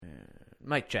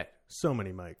Mic check. So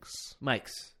many mics.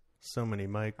 Mics. So many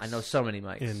mics. I know so many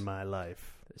mics. In my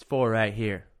life. There's 4 right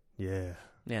here. Yeah.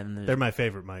 Yeah, and They're my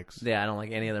favorite mics. Yeah, I don't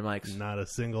like any other mics. Not a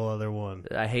single other one.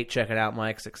 I hate checking out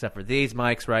mics except for these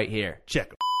mics right here.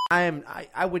 Check.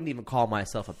 I wouldn't even call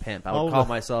myself a pimp. I would call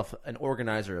myself an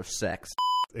organizer of sex.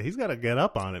 He's got to get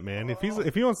up on it, man. If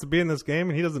he wants to be in this game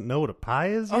and he doesn't know what a pie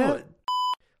is yet.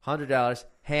 $100,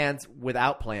 hands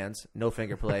without plans, no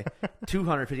finger play.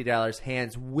 $250,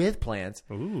 hands with plans.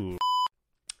 Ooh.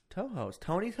 Toho's.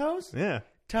 Tony's Toes? Yeah.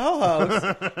 Toho's?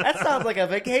 That sounds like a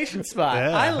vacation spot.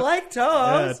 Yeah. I like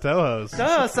Toho's. Yeah, Toho's.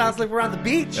 Toho's sounds like we're on the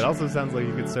beach. It also sounds like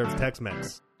you could serve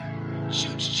Tex-Mex.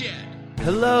 Chooch Chat.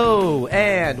 Hello,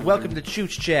 and welcome to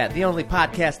Chooch Chat, the only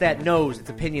podcast that knows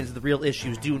its opinions of the real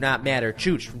issues do not matter.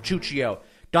 Chooch from Chuccio,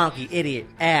 donkey, idiot,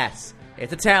 ass.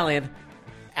 It's Italian.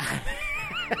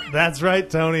 That's right,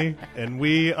 Tony. And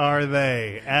we are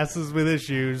they. Asses with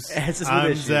issues. Asses with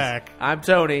I'm issues. Zach. I'm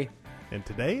Tony. And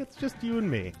today it's just you and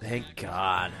me. Thank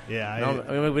God. Yeah.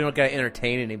 We don't got to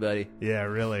entertain anybody. Yeah,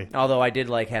 really. Although I did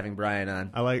like having Brian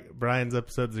on. I like Brian's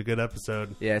episode's a good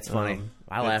episode. Yeah, it's funny.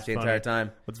 I laughed the entire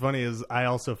time. What's funny is I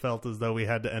also felt as though we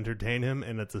had to entertain him,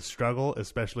 and it's a struggle,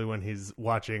 especially when he's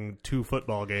watching 2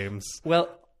 football games. Well,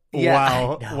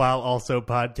 yeah, while also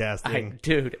podcasting.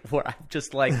 Dude, I'm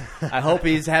just like, I hope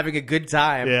he's having a good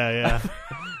time. Yeah.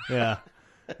 Yeah.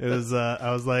 It was.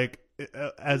 I was like,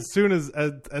 as soon as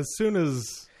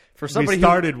for somebody we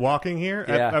started walking here,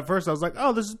 Yeah. at first I was like,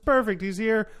 oh, this is perfect. He's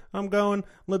here. I'm going.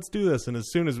 Let's do this. And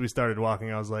as soon as we started walking,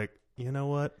 I was like, you know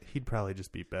what? He'd probably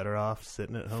just be better off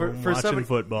sitting at home watching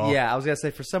football. Yeah, I was going to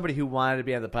say, for somebody who wanted to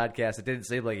be on the podcast, it didn't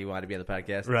seem like he wanted to be on the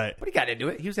podcast. Right. But he got into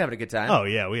it. He was having a good time. Oh,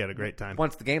 yeah. We had a great time.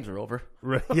 Once the games were over.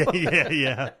 Right.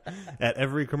 Yeah. At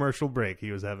every commercial break,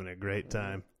 he was having a great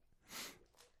time.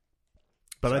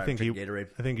 But Sorry, I think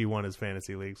Gatorade. he won his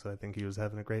fantasy league, so I think he was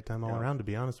having a great time all around. To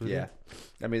be honest with you,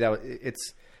 I mean,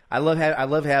 I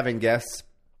love having guests,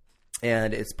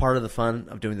 and it's part of the fun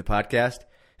of doing the podcast.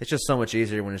 It's just so much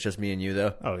easier when it's just me and you,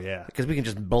 though. Oh yeah, because we can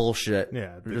just bullshit.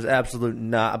 Yeah, just absolute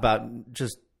not about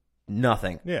just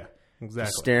nothing. Yeah, exactly.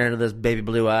 Just staring into those baby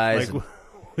blue eyes. Like,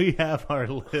 we have our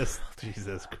list.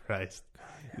 Jesus Christ.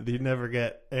 You never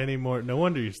get any more. No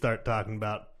wonder you start talking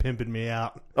about pimping me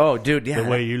out. Oh, dude, yeah. The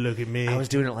way you look at me. I was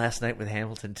doing it last night with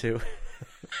Hamilton, too.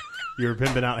 You were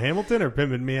pimping out Hamilton or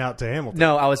pimping me out to Hamilton?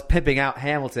 No, I was pimping out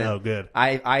Hamilton. Oh, good.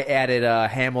 I added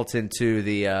Hamilton to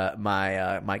the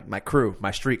my crew,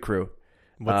 my street crew.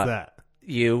 What's that?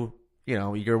 You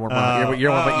know, you're one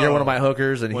of my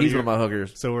hookers, and he's one of my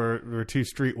hookers. So we're 2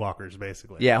 streetwalkers,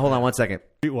 basically. Yeah, hold on one second.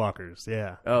 Streetwalkers,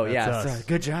 yeah. Oh, That's yeah. us.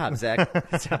 Good job, Zach.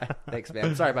 Thanks, man.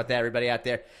 I'm sorry about that, everybody out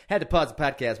there. Had to pause the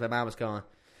podcast. My mom was calling.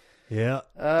 Yeah.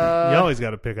 You always got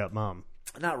to pick up mom.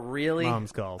 Not really.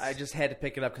 Mom's calls. I just had to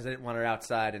pick it up because I didn't want her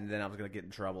outside, and then I was going to get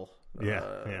in trouble. Yeah.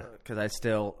 Because I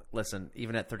still, listen,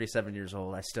 even at 37 years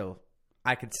old, I'm still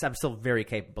very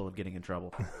capable of getting in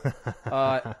trouble.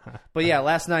 But yeah,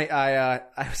 last night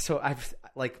I've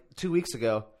like 2 weeks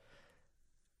ago,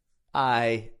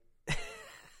 I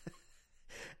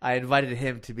invited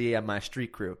him to be on my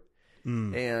street crew.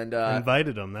 And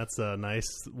invited him. That's a nice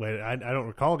way. I don't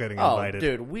recall getting invited.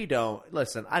 Dude, we don't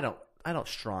listen. I don't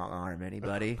strong arm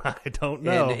anybody. I don't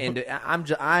know. And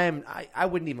I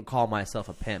wouldn't even call myself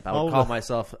a pimp. I would call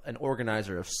myself an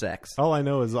organizer of sex. All I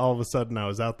know is all of a sudden I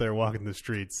was out there walking the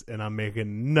streets and I'm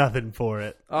making nothing for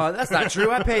it. That's not true.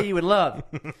 I pay you in love.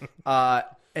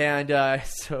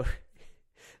 So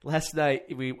last night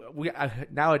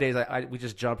nowadays we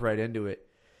just jump right into it.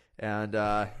 And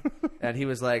and he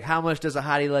was like, "How much does a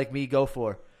hottie like me go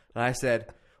for?" And I said,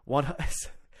 "One."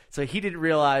 So he didn't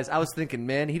realize I was thinking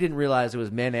men. He didn't realize it was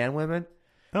men and women.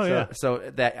 Oh yeah. So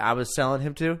that I was selling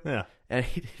him to. Yeah. And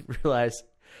he didn't realize.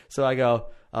 So I go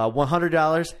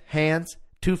 $100 hands,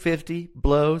 $250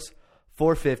 blows,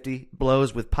 $450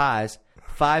 blows with pies,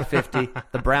 $550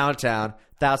 the Brown Town,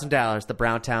 $1,000 the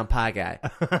Brown Town pie guy.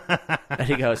 And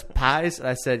he goes, pies? And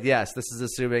I said, yes. This is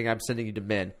assuming I'm sending you to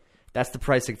men. That's the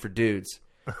pricing for dudes.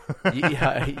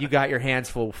 You got your hands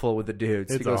full with the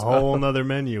dudes. It's a whole nother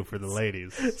menu for the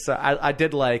ladies. So I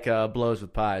did like blows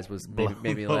with pies was made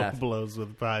me laugh. Blows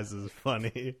with pies is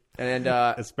funny, and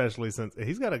especially since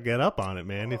he's got to get up on it,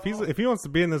 man. If he wants to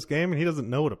be in this game and he doesn't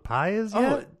know what a pie is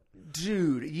yet,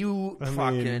 dude,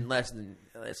 listen.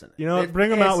 You know what?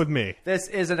 Bring him out with me. This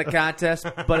isn't a contest,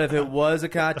 but if it was a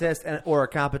contest or a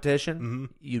competition,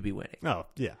 you'd be winning. Oh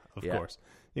yeah, of course.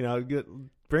 You know,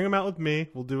 bring him out with me.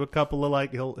 We'll do a couple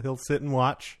of he'll sit and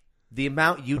watch. The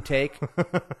amount you take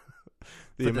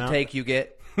the take you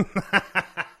get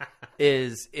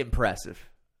is impressive.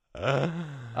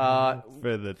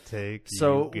 For the take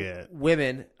so you get.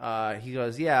 Women, he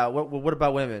goes, yeah, what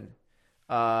about women?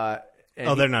 They're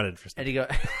not interested. And he goes,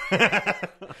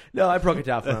 no, I broke it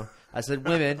down for him. I said,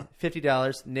 women,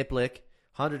 $50, nip lick,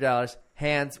 $100,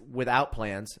 hands without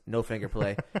plans, no finger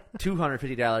play,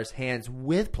 $250, hands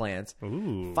with plans,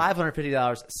 Ooh.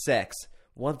 $550, sex,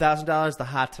 $1,000, the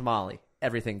hot tamale.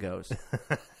 Everything goes.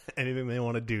 Anything they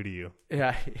want to do to you.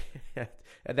 Yeah.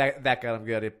 And that got him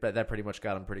good. That pretty much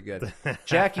got him pretty good.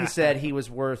 Jackie said he was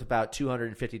worth about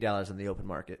 $250 in the open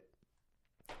market.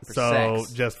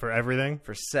 Sex. Just for everything?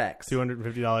 For sex.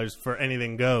 $250 for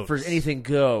anything goes. For anything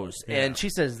goes. Yeah. And she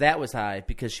says that was high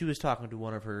because she was talking to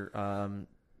one of her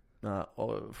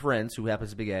friends who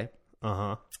happens to be gay.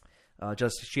 Uh-huh.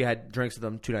 She had drinks with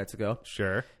him 2 nights ago.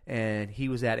 Sure. And he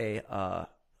was at a,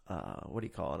 what do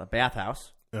you call it, a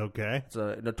bathhouse. Okay. It's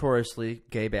a notoriously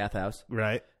gay bathhouse.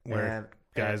 Right. Where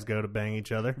guys go to bang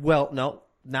each other? Well, no,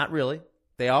 not really.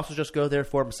 They also just go there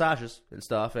for massages and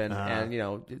stuff, and you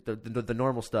know the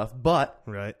normal stuff. But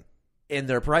right, in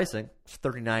their pricing, it's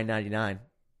 $39.99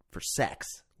 for sex.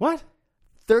 What?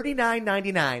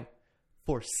 $39.99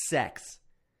 for sex.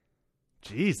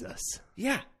 Jesus.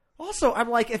 Yeah. Also, I'm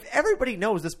like, if everybody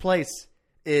knows this place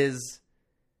is,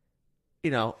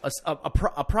 you know,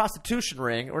 a prostitution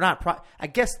ring, or not? I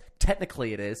guess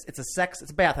technically it is. It's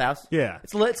a bathhouse. Yeah.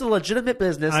 It's a legitimate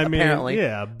business. Apparently.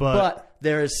 Yeah, but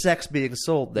there is sex being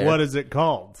sold there. What is it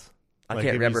called? I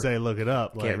can't remember. If you say look it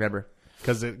up, Can't remember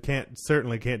because it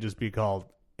certainly can't just be called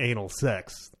anal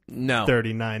sex. No.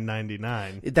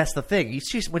 $39.99. That's the thing.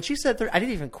 When she said, I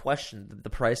didn't even question the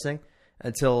pricing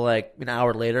until like an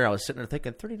hour later. I was sitting there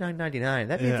thinking $39.99.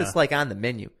 That means it's like on the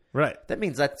menu. Right. That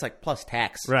means that's like plus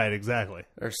tax. Right, exactly.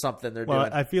 Or something they're doing.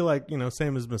 doing. I feel like,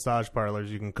 same as massage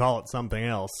parlors, you can call it something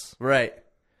else. Right.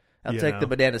 I'll take the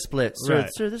banana split. Sir, Right.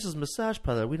 sir, this is massage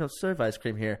parlor. We don't serve ice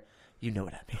cream here. You know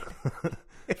what I mean.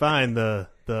 Fine, the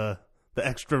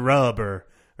extra rub or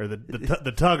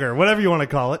the tugger, whatever you want to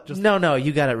call it. Just No,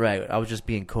 you got it right. I was just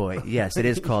being coy. Yes, it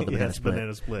is called the banana split.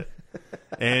 banana split.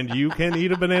 And you can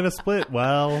eat a banana split.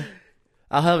 Well,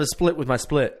 I'll have a split with my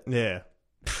split. Yeah.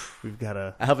 We've got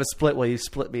I have a split while you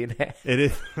split me in half. It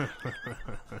is.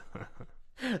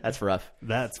 That's rough.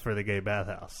 That's for the gay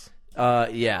bathhouse.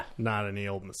 Yeah. Not any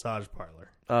old massage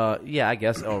parlor. Yeah, I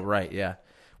guess. Oh, right, yeah.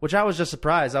 Which I was just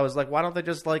surprised. I was like, why don't they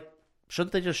just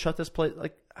shouldn't they just shut this place?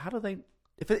 Like, how do they?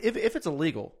 If it's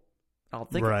illegal, I don't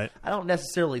think. Right. I don't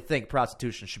necessarily think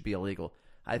prostitution should be illegal.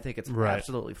 I think it's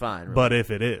absolutely fine. Really. But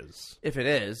if it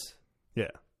is,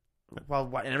 yeah.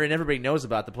 Well, and everybody knows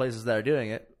about the places that are doing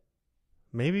it.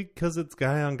 Maybe because it's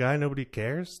guy on guy, nobody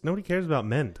cares. Nobody cares about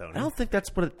men, Tony. I don't think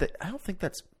that's I don't think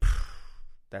that's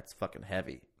fucking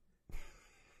heavy.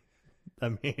 I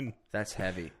mean, that's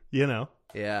heavy.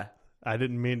 Yeah. I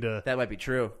didn't mean to. That might be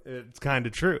true. It's kind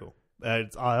of true. I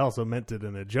also meant it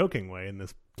in a joking way in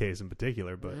this case in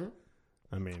particular, but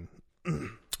I mean,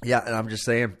 yeah. And I'm just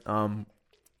saying,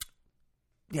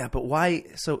 yeah. But why?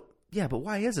 But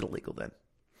why is it illegal then?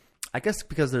 I guess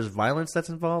because there's violence that's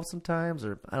involved sometimes,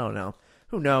 or I don't know.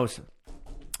 Who knows?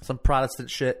 Some Protestant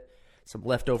shit, some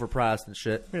leftover Protestant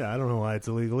shit. Yeah, I don't know why it's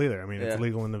illegal either. I mean, it's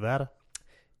legal in Nevada.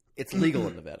 It's legal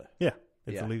in Nevada. Yeah,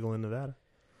 it's illegal in Nevada.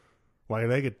 Why do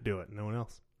they get to do it? No one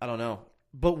else. I don't know.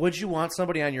 But would you want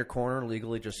somebody on your corner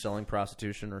legally just selling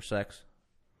prostitution or sex?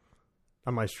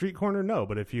 On my street corner, no.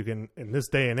 But if you can, in this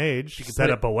day and age, you can set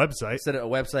up a website. Set up a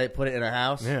website, put it in a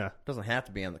house. Yeah. It doesn't have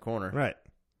to be on the corner. Right.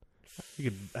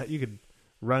 You could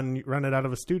run it out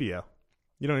of a studio.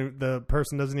 The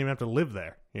person doesn't even have to live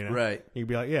there. Right. You could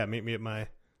be like, yeah, meet me at my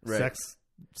sex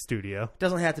studio. It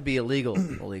doesn't have to be illegal.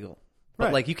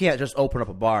 But like, you can't just open up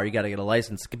a bar. You got to get a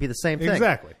license. It could be the same thing.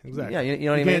 Exactly. Yeah, you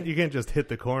know what I mean. You can't just hit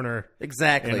the corner in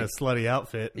a slutty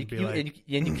outfit and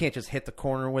you can't just hit the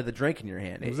corner with a drink in your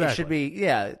hand. Exactly. It should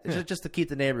be just to keep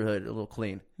the neighborhood a little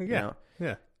clean. Yeah.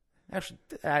 Yeah. Actually,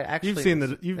 you've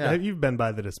seen you've been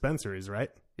by the dispensaries, right?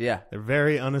 Yeah, they're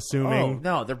very unassuming. Oh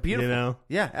no, they're beautiful.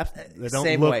 Yeah, they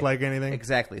don't look like anything.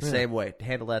 Exactly, same way.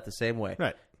 Handle that the same way.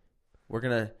 Right. We're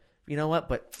gonna, you know what?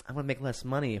 But I'm gonna make less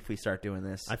money if we start doing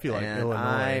this. I feel like Illinois.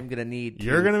 I'm gonna need.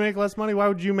 You're gonna make less money. Why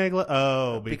would you make less?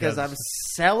 Oh, because I'm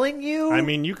selling you. I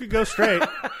mean, you could go straight.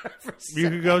 You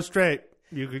could go straight.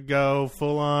 You could go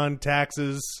full on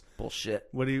taxes. Bullshit.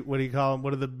 What do you call them?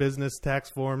 What are the business tax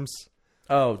forms?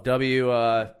 Oh, what do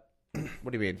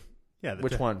you mean? Yeah,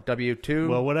 which one? W-2?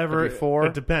 Well, whatever. W-4?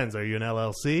 It depends. Are you an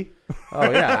LLC?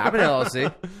 Oh yeah, I'm an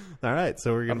LLC. All right,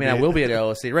 so we're gonna. I will be an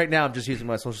LLC. Right now, I'm just using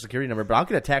my social security number, but I'll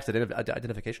get a tax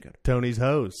identification code. Tony's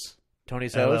Hose.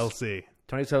 Tony's Hose. LLC.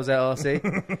 Tony's Hose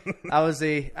LLC. I was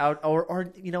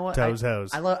or you know what? Toes Hose.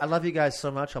 I love you guys so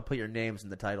much. I'll put your names in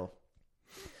the title.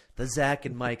 The Zach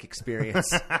and Mike Experience,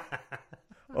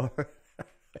 or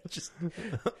just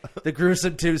the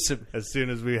Gruesome Twosome. As soon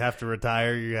as we have to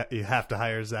retire, you have to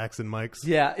hire Zachs and Mikes.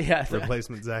 Yeah.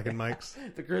 Replacement Zach and Mikes.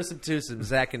 The Gruesome Twosome,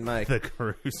 Zach and Mike. The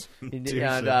Gruesome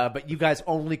Twosome. And, but you guys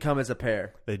only come as a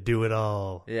pair. They do it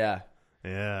all. Yeah.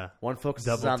 Yeah. One focuses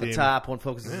Double on team. the top, one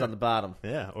focuses on the bottom.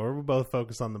 Yeah, or we both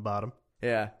focus on the bottom.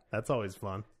 Yeah. That's always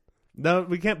fun. No,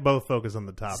 we can't both focus on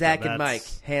the top. Zach and Mike,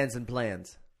 hands and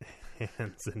plans.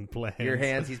 Hands and plans. Your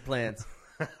hands, he's plans.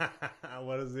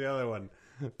 What is the other one?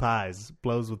 Pies.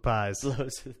 Blows with pies.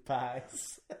 Blows with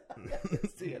pies.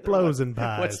 Blows and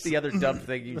pies. What's the other dumb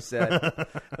thing you said?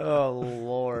 Oh,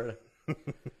 Lord.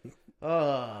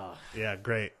 Oh. Yeah,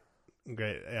 great.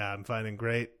 Yeah, I'm finding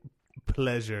great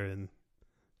pleasure in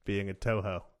being a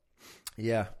Toho.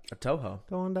 Yeah, a Toho.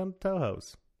 Going down to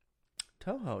Toho's.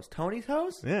 Toho's. Tony's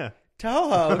Hose? Yeah.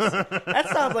 Toho's? That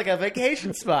sounds like a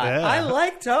vacation spot. Yeah. I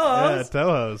like Yeah, Toho's.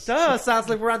 Toho's. Toho's sounds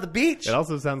like we're on the beach. It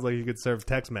also sounds like you could serve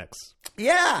Tex-Mex.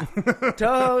 Yeah.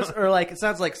 Toho's, or like, it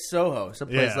sounds like Soho.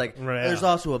 Someplace Yeah, like, right, there's yeah.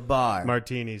 also a bar.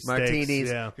 Martinis. Martinis. Steaks,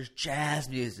 yeah. There's jazz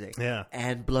music. Yeah.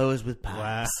 And blows with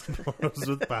pies. Wow. Blows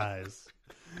with pies.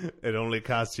 It only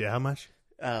costs you how much?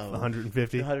 Oh,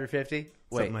 150? 150?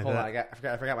 Wait, like hold that. on.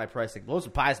 I forgot my pricing. Blows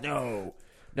with pies? No.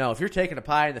 If you're taking a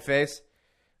pie in the face,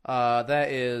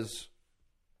 that is,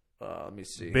 let me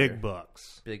see. Big here.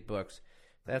 bucks. Big bucks.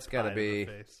 That's got to Pie in be,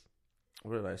 the face.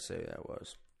 what did I say that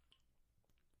was?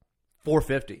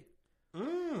 $450.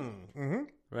 Mm-hmm.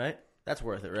 Right? That's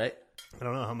worth it, right? I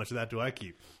don't know. How much of that do I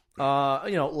keep?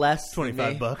 Less than me.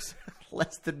 $25.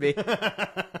 Less than me.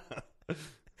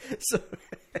 So,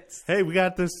 Hey, we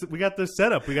got this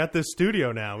setup. We got this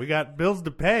studio now. We got bills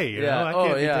to pay. You know? I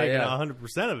can't be taking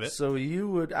 100% of it. So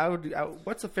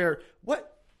what's a fair,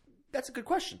 that's a good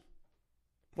question.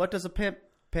 What does a pimp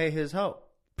pay his hoe?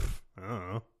 I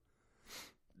don't know.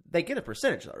 They get a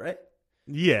percentage though, right?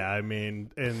 Yeah, I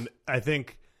mean, and I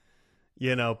think,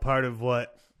 part of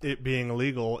what it being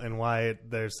illegal and why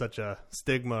there's such a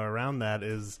stigma around that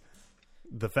is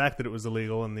the fact that it was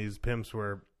illegal and these pimps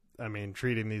were,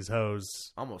 treating these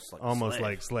hoes almost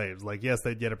like slaves. Like, yes,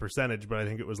 they'd get a percentage, but I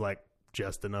think it was like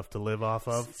just enough to live off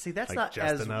of. See, that's like, not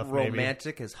just as enough,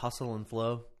 romantic as Hustle and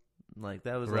Flow. Like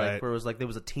that was Right. like where it was like there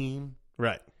was a team.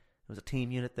 Right. There was a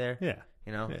team unit there. Yeah.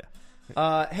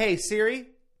 Yeah. Hey Siri.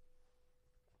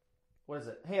 What is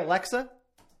it? Hey Alexa.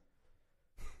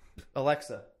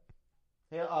 Alexa.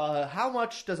 Hey, how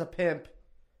much does a pimp?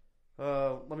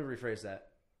 Let me rephrase that.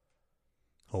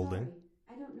 Holding. Sorry,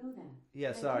 I don't know that.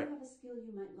 Yeah, I sorry. do have a skill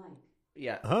you might like.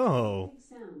 Yeah. Oh. Big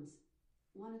sounds.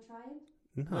 Want to try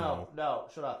it? No,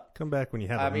 shut up. Come back when you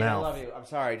have a I mouth. love you. I'm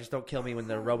sorry. Just don't kill me when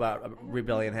the robot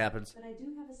rebellion happens. But I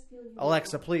do have a skill you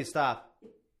Alexa, might please stop.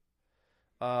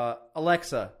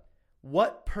 Alexa,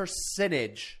 what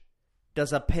percentage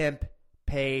does a pimp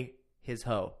pay his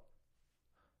hoe?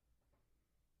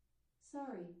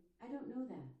 Sorry, I don't know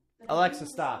that. But Alexa, I do have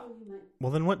a stop. skill you might...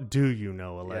 Well, then what do you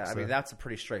know, Alexa? Yeah, that's a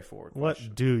pretty straightforward What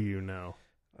question. do you know?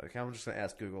 Okay, I'm just going to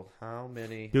ask Google. How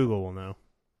many... Google will know.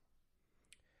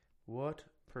 What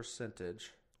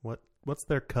percentage... What's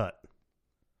their cut?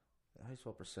 How do you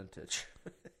spell percentage?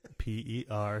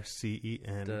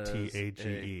 Percentage. Does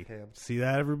a pimp- See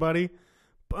that, everybody?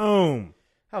 Boom.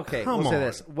 Okay, Come we'll say on.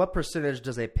 this. What percentage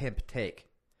does a pimp take?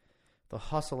 The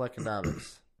hustle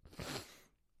economics.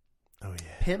 Oh, yeah.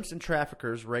 Pimps and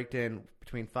traffickers raked in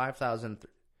between 5,000...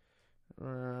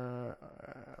 no,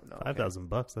 okay.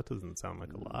 $5,000? That doesn't sound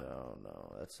like a lot. No,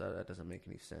 that doesn't make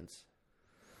any sense.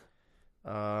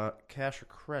 Cash or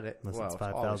credit? Unless Wow, it's it's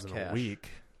always $5,000 cash. a week.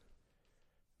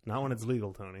 Not when it's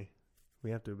legal, Tony. We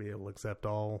have to be able to accept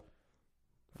all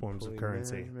forms of Employee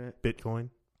currency. management. Bitcoin.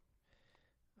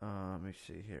 Let me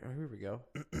see here. Oh, here we go.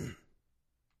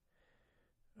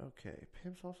 Okay.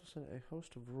 Pimps also set a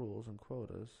host of rules and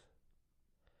quotas.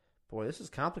 Boy, this is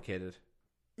complicated.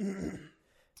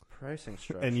 Pricing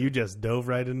structure. And you just dove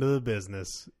right into the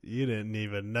business. You didn't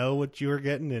even know what you were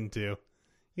getting into.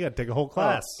 You got to take a whole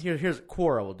class. Here's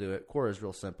Quora will do it. Quora is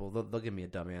real simple. They'll give me a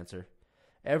dumb answer.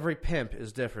 Every pimp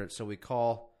is different, so we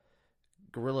call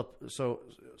gorilla. So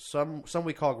some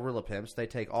we call gorilla pimps. They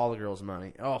take all the girls'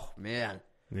 money. Oh man.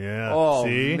 Yeah. Oh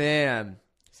See? man.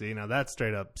 See, now that's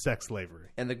straight up sex slavery.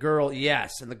 And the girl,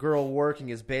 yes, and the girl working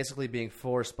is basically being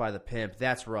forced by the pimp.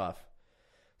 That's rough.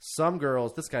 Some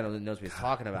girls, this guy knows what he's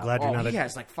talking about. glad you're not he a-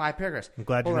 has like 5 paragraphs. I'm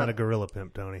glad Hold you're not on. a gorilla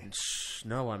pimp, Tony. Shh,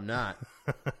 no, I'm not.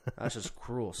 That's just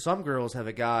cruel. Some girls have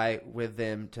a guy with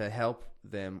them to help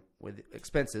them with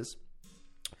expenses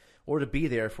or to be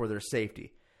there for their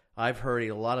safety. I've heard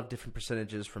a lot of different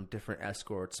percentages from different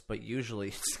escorts, but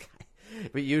usually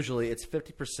it's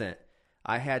 50%.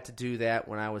 I had to do that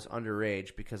when I was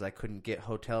underage because I couldn't get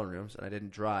hotel rooms and I didn't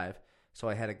drive. So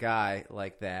I had a guy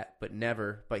like that, but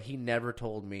he never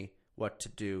told me what to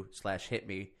do / hit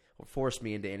me or force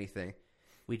me into anything.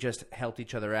 We just helped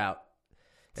each other out.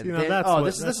 And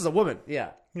this is a woman.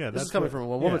 Yeah. Yeah. This is coming from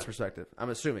a woman's perspective, I'm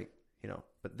assuming,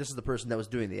 but this is the person that was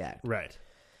doing the act. Right.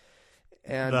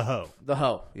 And the hoe. The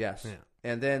hoe, yes. Yeah.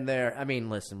 And then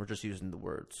listen, we're just using the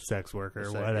words. Sex worker,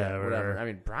 Yeah, whatever. I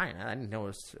mean, Brian, I didn't know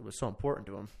it was so important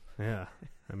to him. Yeah.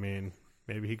 I mean,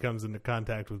 maybe he comes into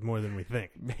contact with more than we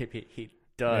think. Maybe he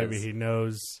does. Maybe he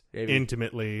knows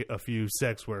intimately a few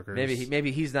sex workers.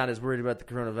 Maybe he's not as worried about the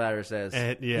coronavirus as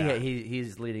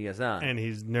he's leading us on. And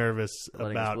he's nervous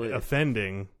about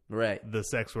offending the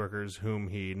sex workers whom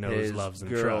he knows, his loves, and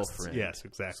girlfriend. trusts. Yes,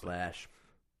 exactly. /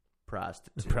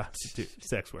 prostitute.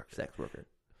 Sex worker.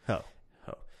 Ho.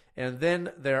 And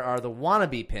then there are the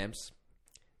wannabe pimps.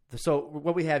 So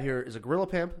what we have here is a gorilla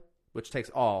pimp, which takes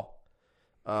all.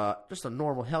 Just a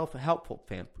normal, helpful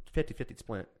pimp, 50-50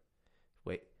 split.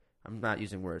 Wait, I'm not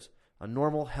using words. A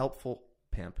normal, helpful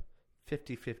pimp,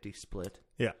 50-50 split.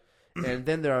 Yeah. And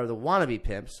then there are the wannabe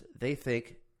pimps. They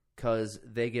think because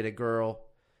they get a girl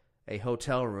a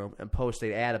hotel room and post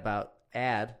an ad,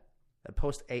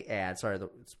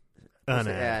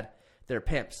 they're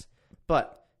pimps.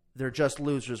 But they're just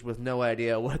losers with no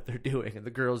idea what they're doing. And the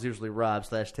girls usually rob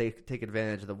 / take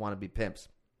advantage of the wannabe pimps.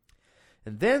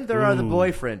 And then there are the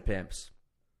boyfriend pimps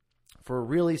for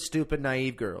really stupid,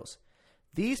 naive girls.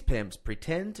 These pimps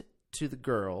pretend to the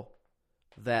girl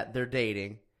that they're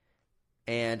dating,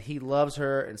 and he loves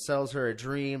her and sells her a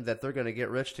dream that they're going to get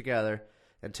rich together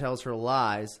and tells her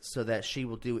lies so that she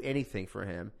will do anything for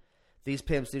him. These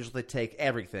pimps usually take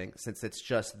everything since it's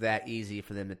just that easy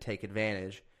for them to take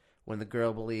advantage when the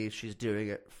girl believes she's doing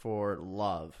it for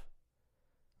love.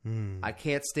 I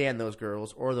can't stand those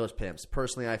girls or those pimps.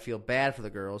 Personally, I feel bad for the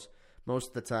girls most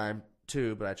of the time,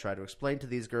 too, but I try to explain to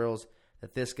these girls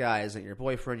that this guy isn't your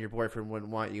boyfriend. Your boyfriend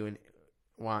wouldn't want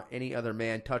any other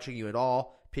man touching you at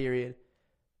all, period.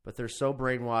 But they're so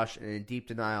brainwashed and in deep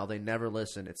denial, they never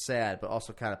listen. It's sad, but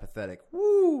also kind of pathetic.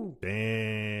 Woo!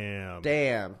 Damn,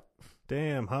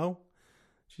 ho.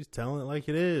 She's telling it like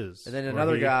it is. And then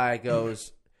another guy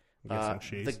goes,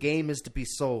 the game is to be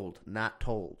sold, not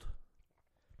told.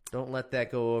 Don't let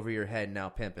that go over your head now,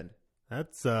 pimping.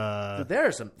 That's Dude,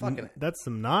 there's some fucking. That's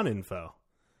some non-info.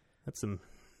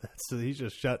 He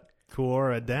just shut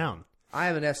Quora down. I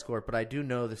am an escort, but I do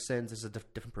know the sins is a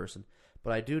different person.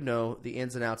 But I do know the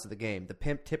ins and outs of the game. The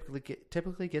pimp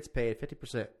typically gets paid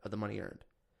 50% of the money earned.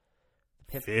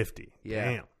 50. Yeah.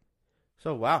 Damn.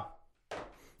 So wow.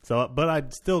 So, but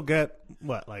I'd still get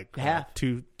what, like half,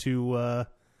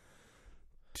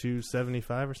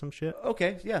 275 or some shit.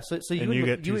 Okay, yeah. So you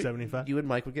get 275. You and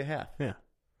Mike would get half. Yeah.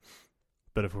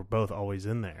 But if we're both always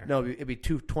in there, no, it'd be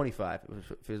 225.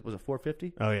 Was it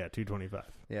 450? Oh yeah, 225.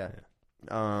 Yeah.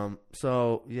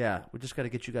 So yeah, we just got to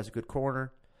get you guys a good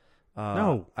corner.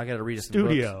 No, I got to read a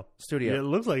studio. Studio. Yeah, it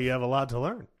looks like you have a lot to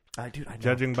learn. I know.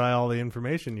 Judging by all the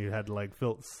information you had to like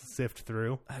sift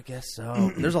through. I guess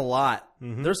so. There's a lot.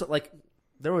 Mm-hmm.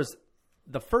 There was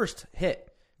the first hit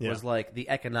was like the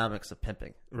economics of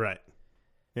pimping. Right.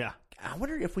 Yeah. I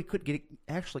wonder if we could get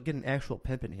an actual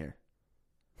pimp in here.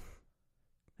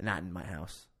 Not in my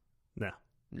house.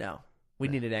 No. We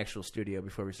need an actual studio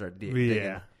before we start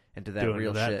digging into that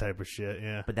real that shit. Type of shit.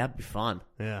 Yeah. But that'd be fun.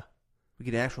 Yeah. We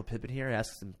get an actual pimp in here.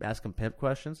 Ask them pimp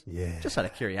questions. Yeah. Just out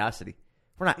of curiosity.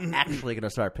 We're not actually going to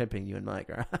start pimping you and Mike.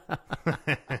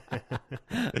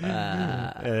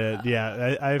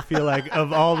 Yeah, I feel like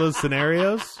of all those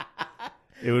scenarios,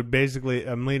 it would basically,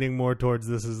 I'm leaning more towards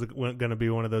this is going to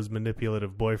be one of those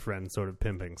manipulative boyfriend sort of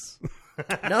pimpings.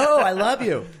 No, I love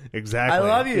you. Exactly. I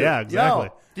love you. Yeah,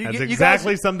 exactly. Yo, That's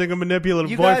exactly something a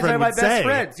manipulative boyfriend would say. You guys are my best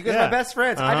friends. You guys are my best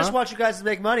friends. I just want you guys to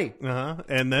make money.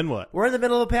 And then what? We're in the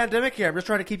middle of a pandemic here. I'm just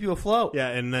trying to keep you afloat. Yeah,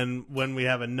 and then when we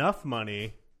have enough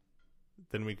money,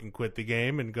 then we can quit the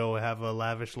game and go have a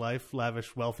lavish,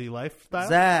 wealthy lifestyle.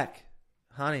 Zach,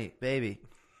 honey, baby,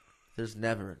 there's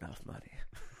never enough money.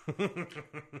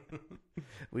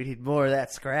 We need more of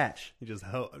that scratch. You just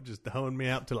hoeing me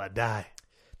out till I die.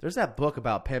 There's that book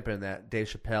about pimping that Dave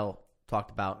Chappelle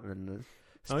talked about in the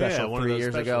special one 3 of those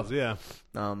years specials, ago.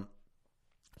 Yeah.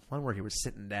 One where he was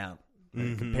sitting down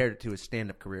and compared it to his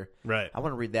stand-up career. Right. I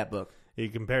want to read that book. He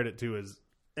compared it to his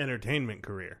entertainment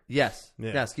career. Yes.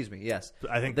 Yeah. Yeah, excuse me. Yes.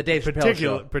 I think the Dave Chappelle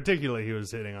show. Particularly he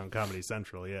was hitting on Comedy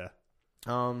Central, yeah.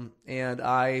 And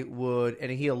I would,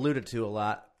 and he alluded to a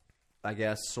lot, I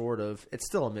guess, sort of. It's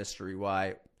still a mystery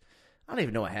why. I don't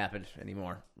even know what happened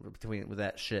anymore with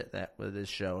that shit with this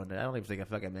show, and I don't even think it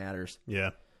fucking matters. Yeah.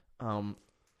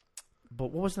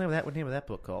 But what was the name of that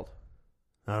book called?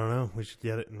 I don't know. We should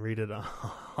get it and read it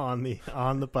on the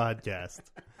podcast.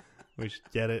 We should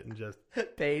get it and just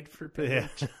Paid for page.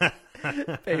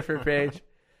 yeah. Pay for page.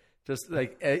 Just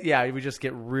we just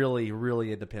get really,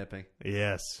 really into pimping.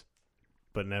 Yes,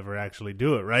 but never actually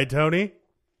do it, right, Tony?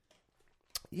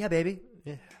 Yeah, baby.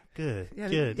 Yeah, good, Yeah,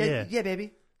 good, yeah,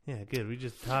 baby. yeah, good. We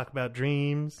just talk about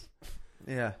dreams.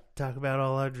 Yeah. Talk about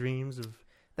all our dreams of.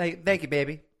 Thank you,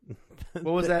 baby.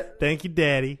 What was that? Thank you,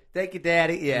 Daddy. Thank you,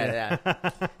 Daddy. Yeah.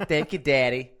 Thank you,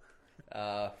 Daddy.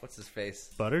 What's his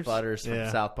face? Butters from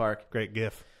Yeah. South Park. Great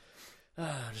gif.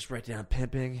 Just write down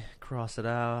pimping, cross it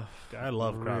off. I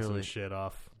love crossing Really? shit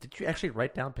off. Did you actually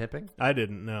write down pimping? I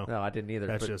didn't know. No, I didn't either.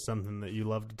 That's but- just something that you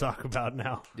love to talk about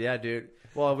now. yeah, dude.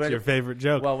 Well, It's when your favorite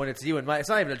joke. when it's you and Mike, it's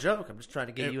not even a joke. I'm just trying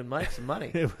to get you and Mike some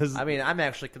money. It was. I mean, I'm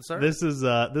actually concerned. This is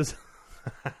this.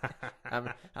 I'm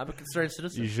a concerned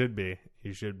citizen. You should be.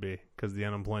 You should be, because the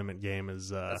unemployment game is.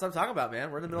 That's what I'm talking about,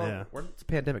 man. We're in the middle. Yeah. It's a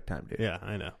pandemic time, dude. Yeah,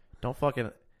 I know. Don't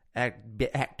fucking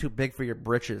act too big for your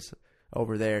britches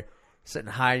over there, sitting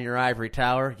high in your ivory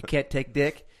tower. You can't take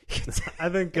dick. I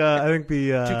think the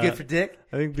Too good for dick.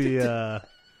 I think the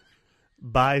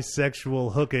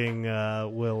bisexual hooking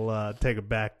will take a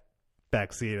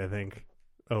back seat. I think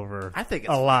over. I think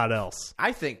a lot else.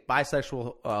 I think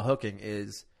bisexual hooking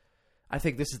is. I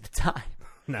think this is the time.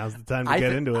 Now's the time to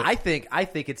get into it. I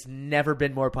think it's never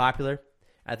been more popular.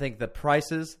 I think the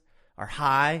prices are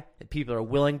high and people are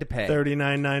willing to pay.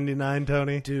 $39.99,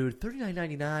 Tony, Dude,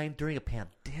 $39.99 during a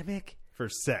pandemic for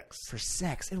sex. for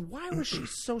sex. And why was she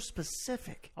so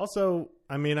specific? Also,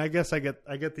 I mean, I guess I get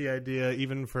the idea.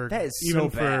 Even for That is so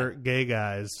for gay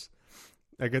guys,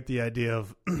 I get the idea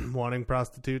of wanting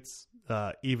prostitutes.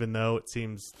 Even though it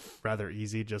seems rather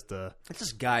easy, just to It's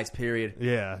just guys, period.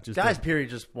 just Guys, period,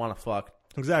 just want to fuck.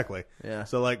 exactly. Yeah.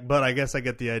 So but I guess I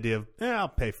get the idea of I'll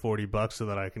pay $40 so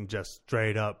that I can just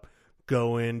straight up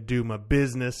go in, do my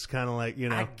business, kind of like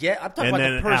I'm talking and about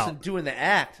then the person out. doing the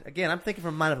act. Again, I'm thinking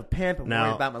from the mind of a pimp. I'm Now-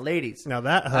 worried about my ladies. Now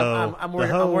that hoe, I'm the worried.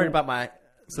 hoe- I'm worried about my.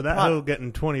 so that hoe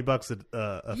getting $20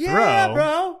 a Yeah, throw.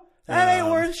 bro. That ain't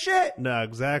Um, worth shit. No,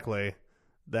 exactly.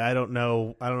 I don't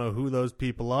know who those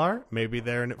people are. Maybe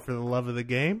they're in it for the love of the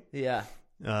game. Yeah.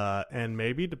 And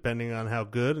maybe depending on how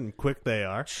good and quick they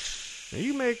are,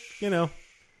 you make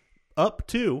up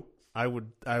to I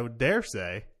would dare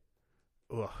say,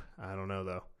 I don't know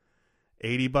though,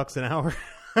 $80 an hour.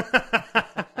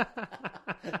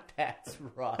 That's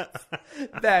rough.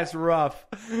 That's rough.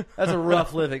 That's a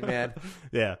rough living, man.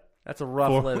 Yeah, That's a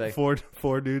rough living.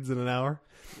 four dudes in an hour.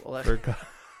 Well, For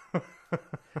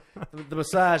the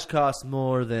massage costs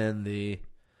more than the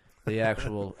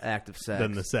actual act of sex.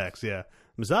 than the sex. Yeah,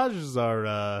 massages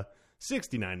are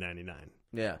 $69.99.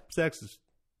 Yeah. Sex is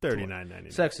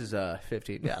 $39.99. Sex is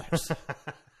 $15.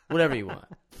 Whatever you want.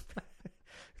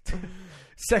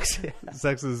 Sex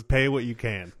Sex is pay what you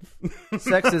can.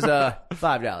 sex is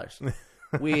 $5.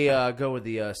 We go with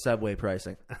the Subway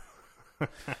pricing.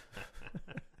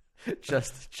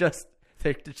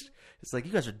 It's like,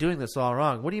 you guys are doing this all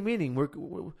wrong. What do you mean?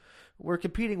 We're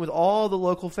competing with all the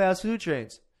local fast food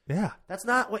chains. Yeah, That's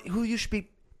not who you should be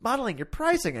modeling your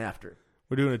pricing after.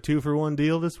 we're doing a 2-for-1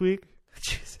 deal this week.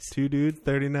 Jesus. 2 dudes,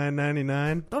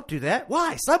 $39.99. Don't do that.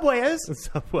 Why? Subway is.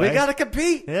 Subway. We got to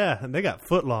compete. Yeah, and they got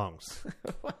footlongs.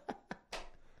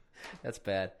 That's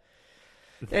bad.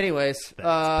 Anyways,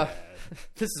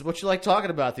 this is what you like talking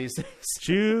about these days.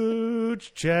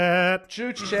 Chooch chat.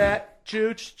 Chooch chat.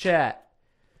 Chooch chat.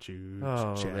 Chooch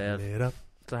Oh, chatting man. it up.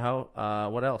 So how?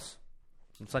 What else?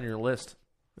 What's on your list?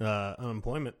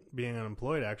 Unemployment, being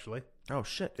unemployed, actually. Oh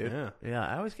shit, dude. Yeah. Yeah.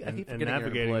 I keep And forgetting you're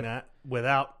navigating employed. that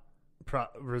without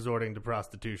resorting to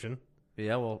prostitution.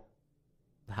 Yeah. Well,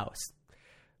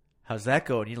 how's that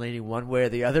going? You leaning one way or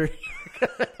the other?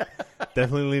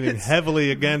 Definitely leaning heavily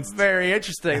against. Very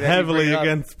interesting. that you Heavily bring it up.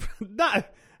 against. Not,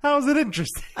 how is it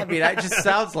interesting? I mean, it just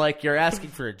sounds like you're asking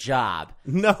for a job.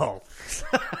 No.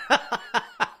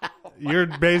 You're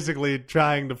basically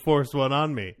trying to force one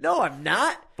on me. No, I'm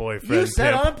not. Boyfriend You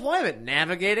said pimp. unemployment.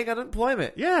 Navigating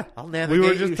unemployment. Yeah. I'll navigate we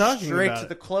were just you talking straight about to it.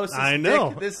 the closest I know.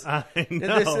 dick in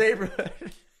this know. neighborhood.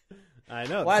 I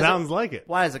know. Why It is sounds like it.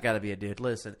 Why has it got to be a dude?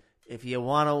 Listen, if you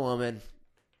want a woman,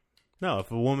 No, if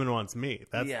a woman wants me,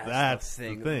 that's the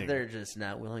thing. They're just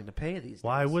not willing to pay these.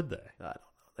 Why days. would they? I don't know.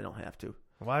 They don't have to.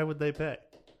 Why would they pay?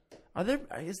 Are there?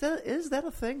 Is that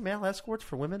a thing? Male escorts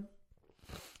for women?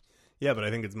 Yeah, but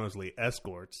I think it's mostly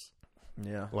escorts.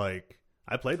 Yeah. Like,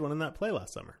 I played one in that play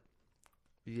last summer.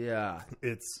 Yeah.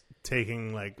 It's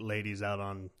taking, like, ladies out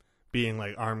on being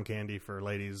like arm candy for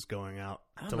ladies going out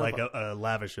I don't to know like a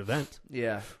lavish event.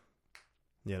 Yeah,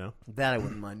 You know? that I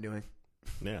wouldn't mind doing.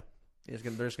 Yeah. They're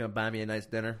just gonna buy me a nice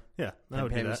dinner Yeah. I and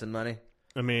would pay do me that. some money.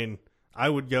 I mean, I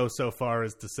would go so far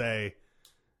as to say,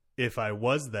 if I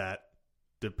was that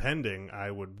depending, I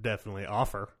would definitely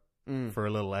offer for a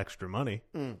little extra money.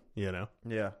 You know,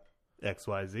 Yeah,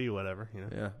 XYZ, whatever. You know,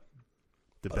 yeah.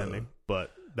 depending.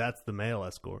 But that's the male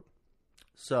escort.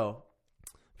 So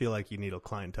I feel like you need a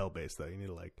clientele base, though. You need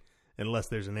to like, unless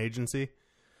there's an agency,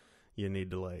 you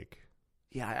need to like,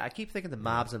 yeah, I keep thinking the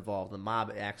mob's involved. The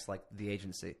mob acts like the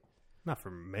agency. not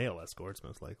for male escorts,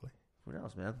 most likely. Who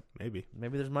knows, man? Maybe.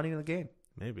 Maybe there's money in the game.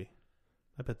 Maybe.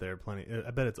 I bet there are plenty.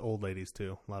 I bet it's old ladies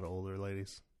too. A lot of older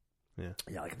ladies. Yeah.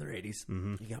 Yeah, like in their 80s.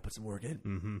 Mm-hmm. You gotta put some work in.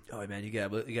 Mm-hmm. Oh man, you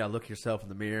gotta look yourself in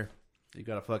the mirror. You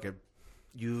gotta fucking,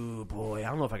 boy. I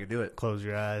don't know if I could do it. Close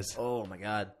your eyes. Oh my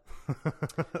god,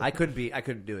 I couldn't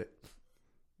do it.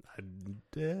 I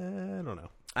don't know.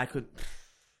 I could.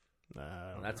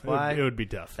 That's It would- why- it would be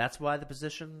tough. That's why the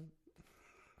positions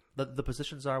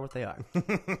are what they are.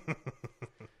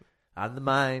 I'm the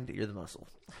mind. You're the muscle.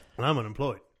 And I'm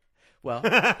unemployed, Well,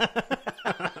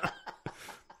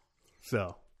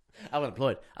 so I'm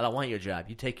unemployed. I don't want your job.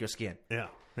 You take your skin. yeah.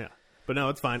 But no,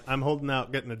 it's fine. I'm holding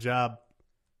out, getting a job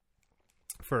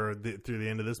through the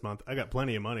end of this month. I got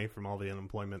plenty of money from all the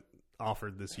unemployment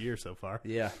offered this year so far.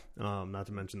 Yeah. Not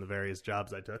to mention the various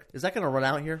jobs I took. Is that going to run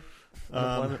out here?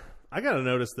 Unemployment? I got to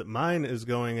notice that mine is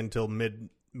going until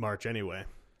mid-March anyway,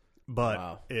 but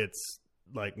Wow. it's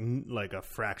like a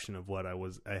fraction of what I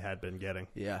had been getting.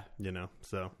 Yeah. You know,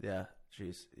 so Yeah.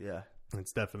 Jeez. Yeah.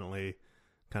 it's definitely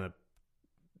kind of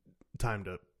time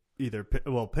to either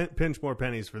pinch more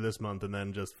pennies for this month and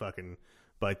then just fucking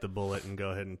bite the bullet and go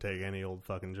ahead and take any old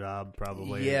fucking job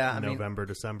probably Yeah, in I mean, November,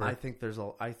 December. I think there's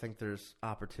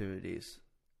opportunities,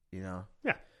 you know.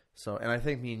 Yeah. So, and I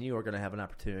think me and you are going to have an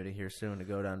opportunity here soon to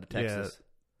go down to Texas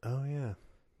Oh yeah.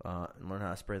 and learn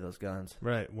how to spray those guns.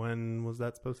 Right. When was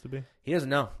that supposed to be? He doesn't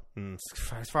know. Mm.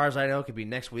 As far as I know, it could be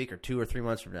next week or 2 or 3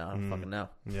 months from now. I don't fucking know.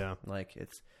 Yeah. Like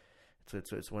it's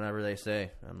whenever they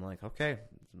say. I'm like, okay,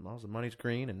 as long as the money's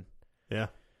green and Yeah.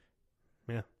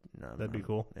 Yeah. no, That'd be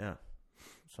cool. Yeah.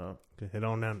 So Could head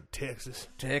on down to Texas.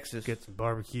 Texas, Get some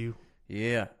barbecue.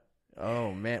 yeah.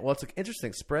 Oh man, well, it's an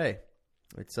interesting spray.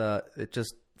 It's it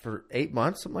just for 8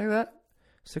 months, something like that,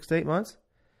 6 to 8 months.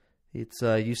 It's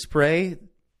you spray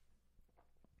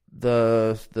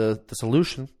the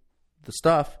solution, the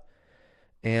stuff,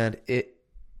 and it's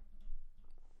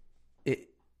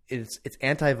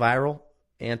antiviral,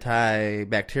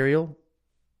 antibacterial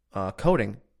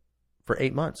coating for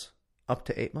 8 months, up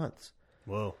to 8 months.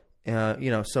 Whoa.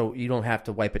 So you don't have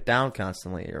to wipe it down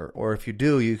constantly, or if you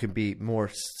do, you can be more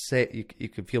safe. You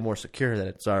can feel more secure that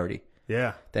it's already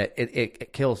Yeah. that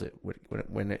it kills it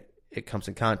when it comes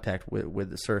in contact with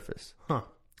the surface, Huh.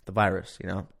 the virus. You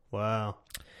know, Wow.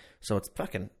 so it's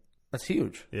that's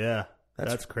huge. Yeah.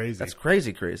 That's crazy. That's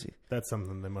crazy. That's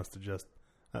something they must have just.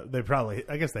 They probably.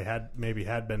 I guess they had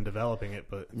been developing it,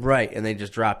 but Right, and they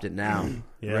just dropped it now.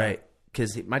 Yeah. Right,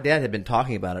 because my dad had been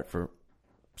talking about it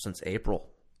since April.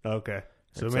 okay.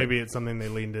 So It's maybe it's something they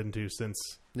leaned into since.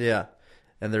 Yeah,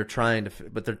 and they're trying to,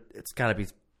 but it's got to be.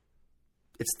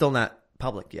 It's still not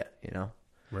public yet, you know.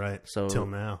 Right. So till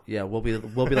now. yeah, we'll be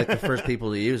like the first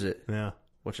people to use it, Yeah.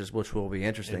 which will be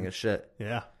interesting as shit.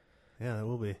 Yeah. Yeah, that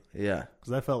will be. Yeah,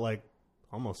 Because I felt like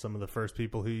almost some of the first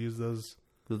people who used those.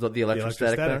 the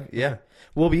electrostatic electrostatic, thing. Yeah,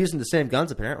 we'll be using the same guns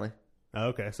apparently. Oh,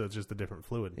 okay, so it's just a different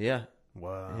fluid. Yeah,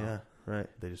 Wow. yeah, right.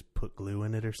 They just put glue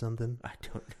in it or something. I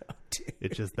don't know, dude.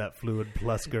 It's just that fluid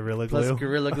plus Gorilla Glue. Plus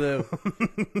Gorilla Glue.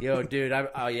 Yo, dude,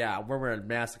 we're wearing a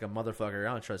mask like a motherfucker.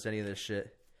 I don't trust any of this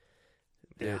shit.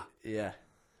 Dude, yeah.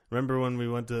 Remember when we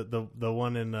went to the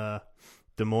one in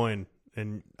Des Moines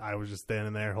and I was just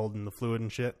standing there holding the fluid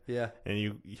and shit? Yeah. And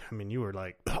you were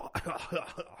like,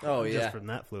 Oh, yeah. just from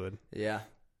that fluid. Yeah.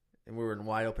 And we were in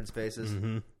wide open spaces.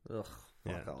 Mm-hmm. Ugh, fuck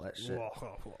Yeah. all that shit.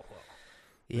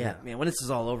 Yeah, man, when this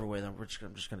is all over with, I'm just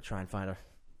going to try and find an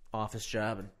office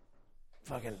job and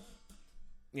fucking,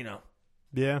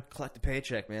 Yeah, collect a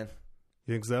paycheck, man.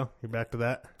 you think so? You're back to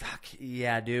that? Fuck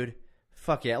yeah, dude.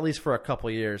 Fuck yeah, at least for a couple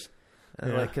years.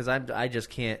 Yeah. Because I just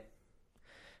can't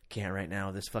right now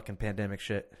with this fucking pandemic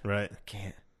shit. Right. I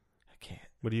can't.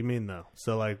 What do you mean though?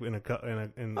 So like in the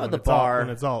when it's bar. when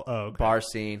it's all okay. Bar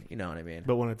scene, you know what I mean.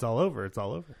 But when it's all over, it's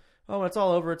all over. Oh, when it's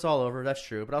all over, it's all over. That's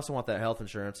true. But I also want that health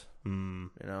insurance. Mm.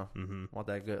 You know, Mm-hmm. want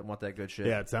that good shit.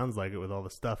 Yeah, it sounds like it with all the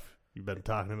stuff you've been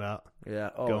talking about Yeah.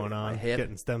 Oh, going my on, hip.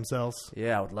 getting stem cells.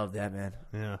 Yeah, I would love that, man.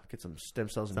 Yeah, Get some stem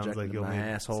cells sounds injected like into you'll my need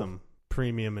asshole. some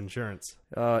premium insurance.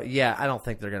 Yeah, I don't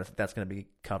think that's gonna be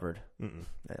covered. Mm-mm.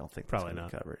 I don't think Probably that's gonna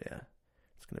not. be covered. Yeah,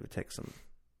 it's gonna take some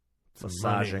Some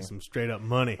massaging money, some straight up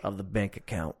money, of the bank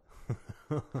account.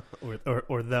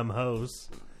 or them hoes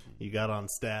you got on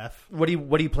staff. What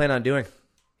do you plan on doing?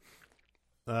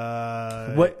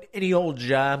 What any old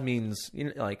job means?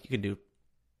 Like you can do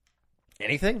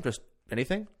anything, just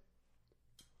anything.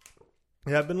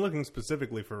 Yeah, I've been looking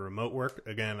specifically for remote work.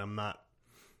 Again, I'm not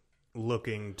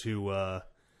looking to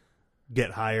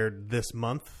get hired this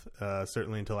month.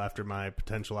 Certainly until after my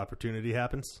potential opportunity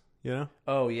happens. You know,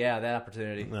 Oh yeah, that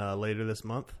opportunity. later this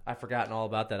month. I've forgotten all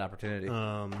about that opportunity.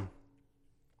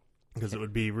 Because it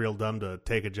would be real dumb to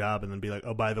take a job and then be like,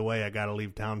 oh, by the way, I got to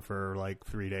leave town for like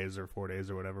 3 days or 4 days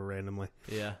or whatever randomly.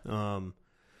 Yeah. So I'm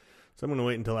going to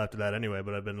wait until after that anyway,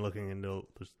 but I've been looking into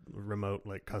just remote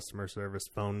like customer service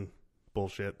phone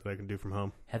bullshit that I can do from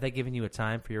home. Have they given you a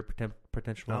time for your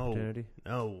potential opportunity?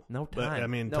 No. No But, time. I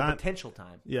mean, no time, potential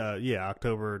time. yeah,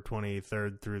 October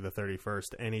 23rd through the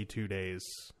 31st, any 2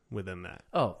 days within that.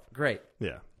 Oh, great.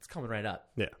 Yeah. It's coming right up.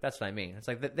 Yeah. That's what I mean. It's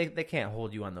like they can't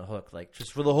hold you on the hook. Like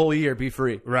just for the whole year, be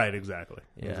free. Right, exactly.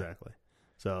 Yeah. Exactly.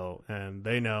 So, and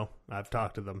they know. I've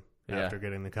talked to them Yeah. after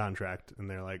getting the contract, and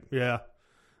they're like, yeah,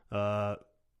 I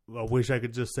wish I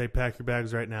could just say pack your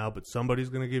bags right now, but somebody's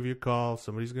going to give you a call.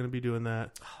 Somebody's going to be doing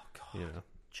that. Oh God. You know,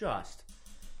 Just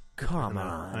come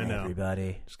on, I know.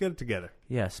 everybody. just get it together.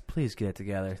 Yes, please get it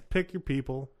together. Pick your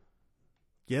people.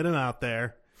 Get them out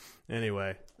there.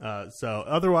 Anyway, so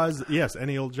otherwise, yes,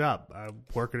 any old job. I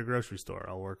work at a grocery store.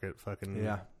 I'll work at fucking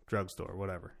Yeah. drugstore,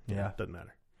 whatever. Yeah. Doesn't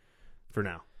matter. For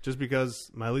now. Just because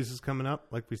my lease is coming up,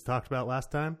 like we talked about last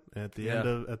time, at the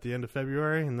end of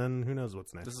February, and then who knows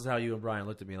what's next. This is how you and Brian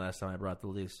looked at me last time I brought the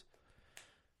lease.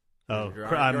 Oh,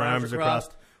 Your my arms arms are are crossed.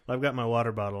 crossed. Well, I've got my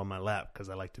water bottle on my lap because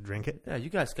I like to drink it. Yeah, you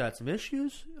guys got some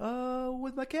issues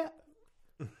with my cat.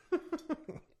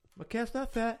 My cat's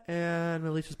not fat, and my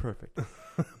lease is perfect.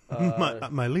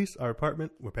 My lease, our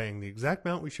apartment, we're paying the exact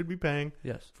amount we should be paying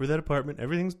Yes, for that apartment.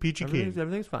 Everything's peachy keen.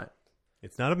 everything's fine.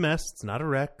 It's not a mess. It's not a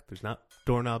wreck. There's not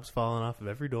doorknobs falling off of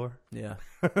every door. Yeah,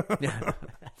 yeah.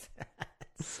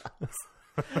 It's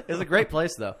a great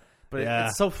place though, but Yeah.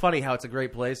 it's so funny how it's a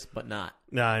great place, but not.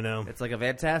 No, I know. It's like a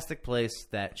fantastic place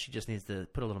that she just needs to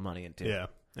put a little money into. Yeah.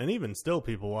 And even still,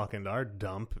 people walk into our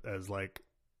dump as like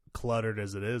cluttered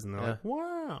as it is, and they're Yeah. like,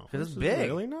 wow, Because this it's is big.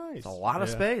 really nice. It's a lot of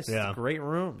Yeah. space. Yeah. It's great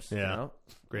rooms. Yeah. You know?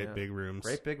 Great Yeah. big rooms.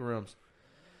 Great big rooms.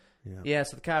 Yeah. Yeah.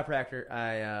 So the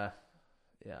chiropractor,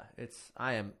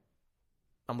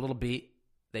 I'm a little beat.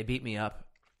 They beat me up.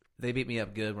 They beat me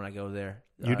up good when I go there.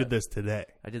 You did this today.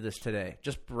 I did this today,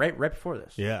 just right before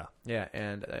this. Yeah. Yeah,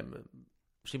 and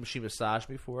she massaged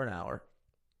me for an hour,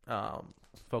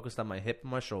 focused on my hip and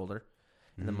my shoulder,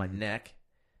 and then my neck,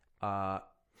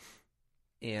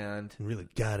 and Really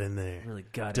got in there. really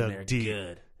got Dug in there deep.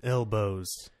 good. Elbows.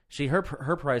 Her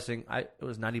pricing, it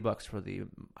was $90 for the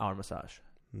hour massage.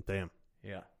 Damn.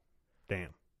 Yeah,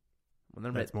 Damn. when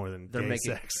they're That's more than they're gay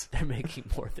making sex. they're making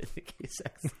more than the gay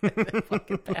sex. They're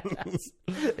fucking badass.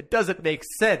 It doesn't make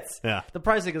sense. Yeah. The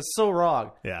pricing is so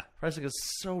wrong. Yeah. Pricing is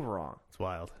so wrong. It's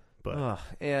wild. But Ugh.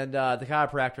 And the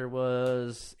chiropractor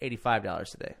was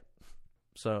 $85 today,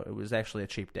 so it was actually a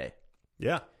cheap day.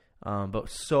 yeah. But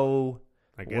so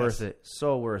I guess. worth it.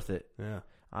 So worth it. Yeah.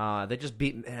 They just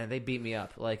beat me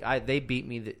up. They beat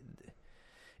me.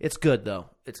 It's good though.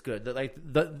 It's good.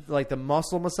 The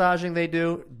muscle massaging they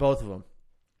do, both of them.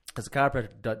 Because the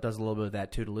chiropractor does a little bit of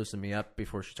that too to loosen me up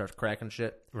before she starts cracking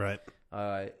shit. Right.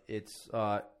 I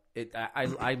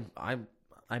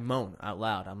moan out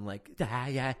loud. I'm like,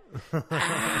 yeah.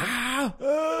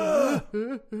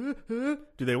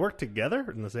 Do they work together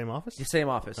in the same office? The same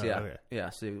office, Oh, yeah. okay. Yeah,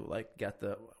 so you got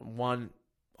the one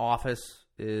office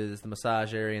is the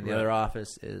massage area and the Right. other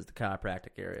office is the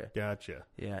chiropractic area. Gotcha.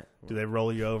 Yeah. Do they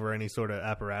roll you over any sort of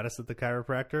apparatus at the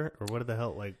chiropractor, or what the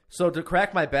hell? Like, So to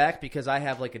crack my back, because I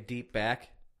have like a deep back,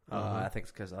 I think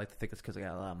it's because I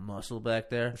got a lot of muscle back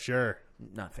there. sure,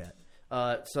 Not fat.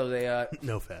 So they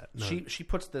no fat. No. she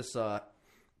puts this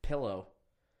pillow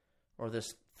or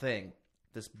this thing,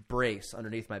 this brace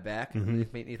underneath my back,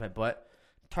 underneath my butt,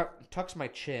 tucks my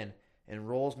chin and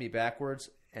rolls me backwards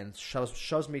and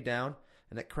shoves me down,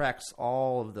 and it cracks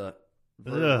all of the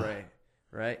vertebrae,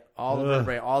 right? All the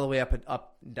vertebrae, all the way up and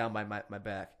down by my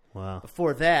back. Wow.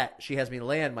 Before that, she has me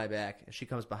lay on my back, and she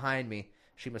comes behind me.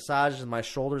 She massages my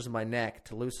shoulders and my neck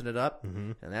to loosen it up,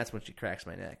 and that's when she cracks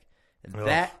my neck. And Ugh.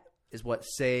 that is what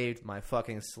saved my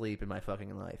fucking sleep in my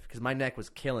fucking life, because my neck was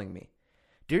killing me.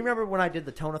 Do you remember when I did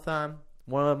the tonathon,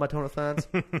 one of my tonathons,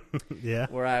 Yeah.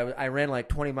 where I ran like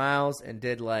 20 miles and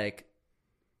did like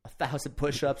 1,000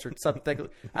 push-ups or something.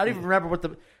 I don't even remember what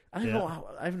the. I don't know.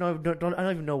 I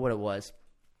don't even know what it was.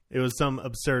 It was some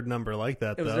absurd number like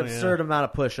that. It was though, an absurd amount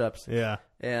of push-ups. Yeah.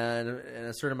 And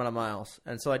a certain amount of miles.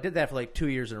 And so I did that for like 2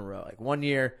 years in a row. Like 1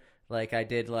 year, like I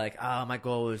did my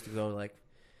goal was to go like,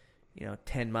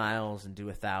 10 miles and do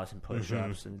 1,000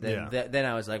 push-ups. And then then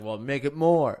I was like, well, make it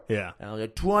more. Yeah. And I was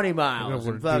like 20 miles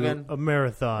and fucking a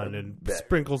marathon and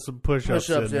sprinkle some push-ups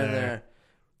in there.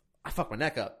 I fucked my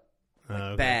neck up.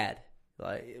 Okay. Bad.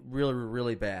 Like really,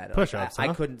 really bad. Push-ups, I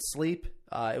huh? couldn't sleep.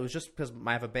 It was just because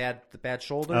I have a bad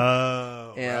shoulder.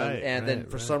 Oh, and then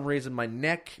for some reason my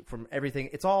neck from everything,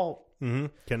 it's all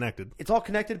connected. It's all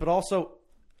connected, but also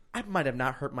I might have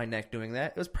not hurt my neck doing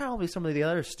that. It was probably some of the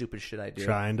other stupid shit I did.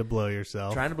 Trying to blow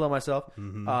yourself. Trying to blow myself.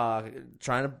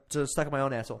 Trying to suck in my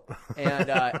own asshole.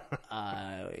 And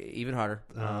even harder,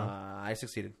 I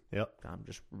succeeded. Yep. I'm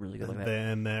just really good like that.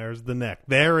 Then there's the neck.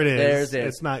 There it is. There's it.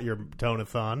 It's not your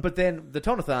tonathon. But then the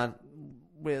tonathon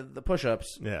with the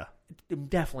push-ups, yeah, it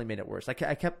definitely made it worse. I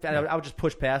would just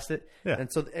push past it. Yeah.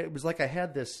 And so it was like I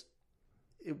had this,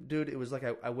 dude, it was like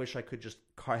I wish I could just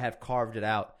have carved it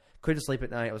out. Couldn't sleep at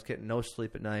night. I was getting no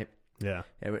sleep at night. Yeah.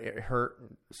 It hurt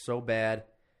so bad.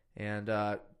 And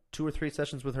 2 or 3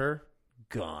 sessions with her,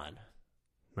 gone.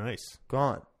 Nice.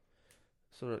 Gone.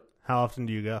 So how often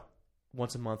do you go?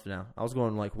 Once a month now. I was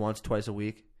going like once, twice a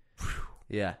week.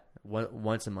 Yeah.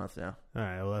 Once a month now. All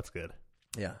right. Well, that's good.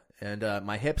 Yeah. And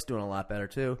my hip's doing a lot better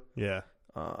too. Yeah.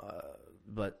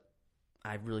 But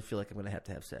I really feel like I'm going to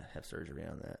have surgery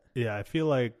on that. Yeah. I feel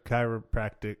like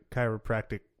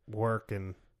chiropractic work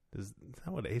and is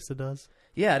that what ASA does?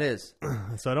 Yeah, it is.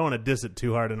 So I don't want to diss it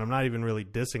too hard, and I'm not even really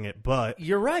dissing it, but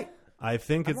you're right. I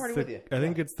think I'm already with you. I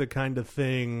think it's the kind of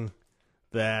thing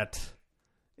that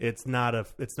it's not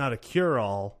a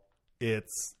cure-all.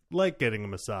 It's like getting a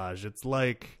massage. It's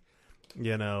like,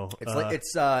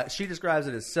 she describes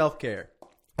it as self-care.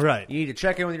 Right. You need to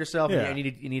check in with yourself, Yeah. and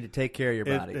you need to take care of your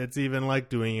body. It's even like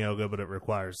doing yoga, but it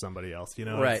requires somebody else.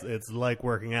 Right. It's like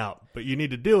working out, but you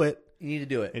need to do it. You need to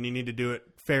do it. And you need to do it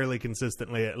fairly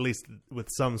consistently, at least with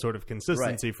some sort of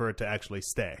consistency for it to actually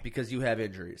stay. Because you have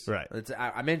injuries. Right.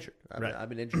 I'm injured. Right.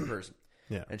 I'm an injured person.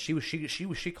 Yeah. And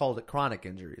she called it chronic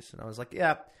injuries. And I was like,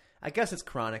 yeah, I guess it's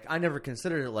chronic. I never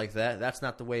considered it like that. That's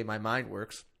not the way my mind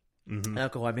works. Mm-hmm. I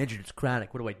don't go, I'm injured. It's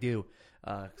chronic. What do I do?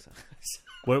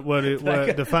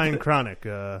 What define chronic?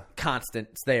 Constant.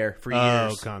 It's there for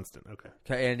years. Oh, constant. Okay.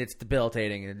 And it's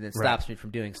debilitating, and it stops me from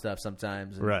doing stuff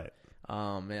sometimes. And, right.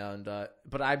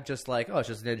 But I'm just like, oh, it's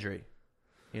just an injury.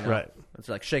 Right. It's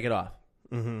like, shake it off.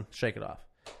 Mm-hmm. Shake it off.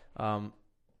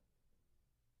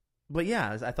 But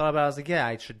yeah, I thought about it. I was like,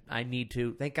 yeah, I need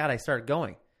to. Thank God I started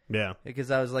going. Yeah.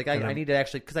 Because I was like, I need to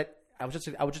actually, because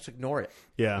I would just ignore it.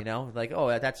 Yeah. Like,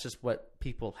 oh, that's just what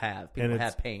people have. People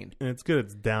have pain. And it's good.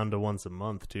 It's down to once a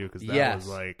month too, because that was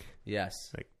like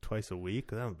twice a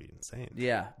week. That would be insane.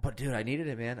 Yeah, but dude, I needed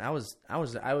it, man.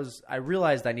 I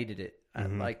realized I needed it.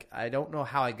 Mm-hmm. I don't know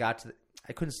how I got to.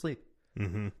 I couldn't sleep.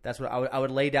 Mm-hmm. That's what I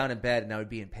would lay down in bed and I would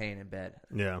be in pain in bed.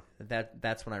 Yeah.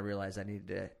 That's when I realized I needed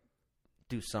to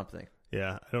do something.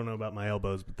 Yeah, I don't know about my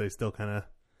elbows, but they still kind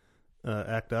of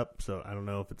act up. So I don't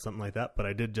know if it's something like that. But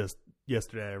I did just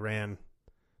yesterday. I ran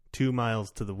 2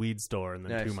 miles to the weed store and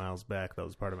then Nice. 2 miles back. That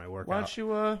was part of my workout. Why don't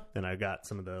you? And I got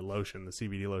some of the lotion, the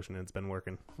CBD lotion, and it's been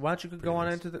working. Why don't you go on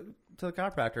into the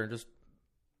chiropractor and just?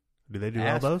 Do they do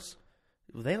ask. elbows?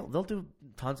 They'll do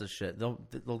tons of shit. They'll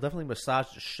definitely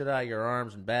massage the shit out of your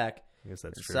arms and back. I guess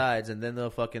that's and true. sides, and then they'll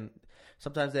fucking.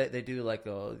 Sometimes they do like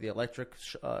the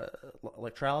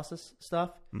electrolysis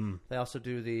stuff. Mm. They also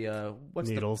do the what's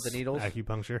needles, the needles,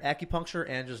 acupuncture,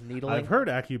 and just needling. I've heard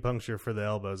acupuncture for the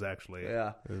elbows actually.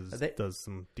 Yeah, does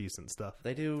some decent stuff.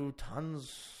 They do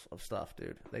tons of stuff,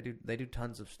 dude. They do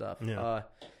tons of stuff. Yeah.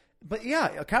 But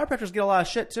yeah, chiropractors get a lot of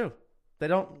shit too. They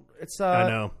don't. It's I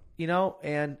know.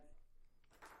 And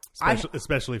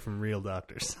especially from real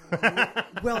doctors.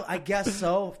 Well, I guess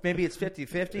so. Maybe it's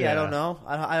 50-50. Yeah. I don't know.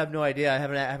 I have no idea. I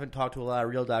haven't talked to a lot of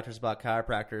real doctors about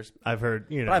chiropractors. I've heard,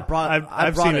 But I've brought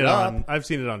seen it up. I've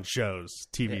seen it on shows,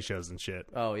 TV shows and shit.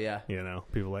 Oh yeah.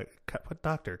 People like, what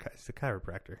doctor? He's a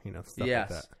chiropractor. Stuff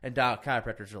Yes. like that. And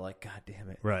chiropractors are like, God damn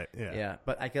it. Right. Yeah. Yeah.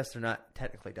 But I guess they're not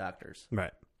technically doctors.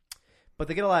 Right. But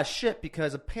they get a lot of shit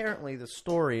because apparently the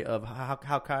story of how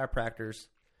chiropractors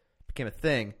became a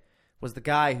thing was the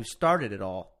guy who started it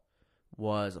all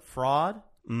was a fraud.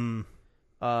 Mm.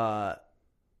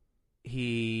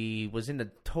 He was into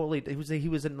he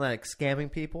was in like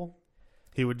scamming people.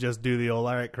 He would just do the old,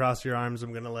 all right, cross your arms.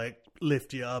 I'm gonna like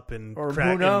lift you up and or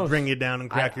crack who knows? and bring you down and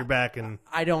crack your back. And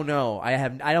I don't know. I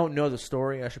don't know the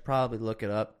story. I should probably look it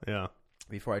up. Yeah.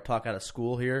 Before I talk out of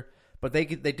school here. But they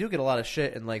do get a lot of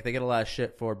shit, and like they get a lot of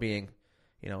shit for being,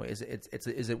 is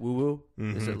it woo woo?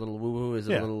 Is it a little woo woo? Is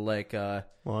it a little like?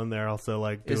 Well, and they're also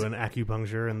like doing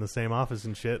acupuncture in the same office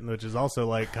and shit, which is also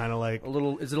like kind of like a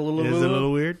little. Is it a little? Is woo-woo? it a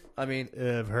little weird? I mean,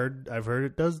 I've heard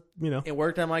it does. It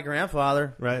worked on my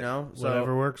grandfather, right? So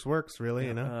Whatever works,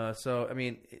 really. So I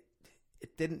mean,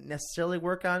 it didn't necessarily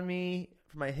work on me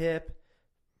for my hip.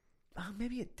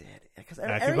 Maybe it did, because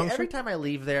every time I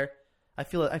leave there, I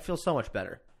feel so much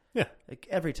better. Yeah, like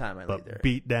every time I leave there,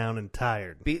 beat down and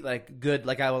tired. Beat like good,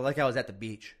 like I was at the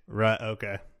beach. Right.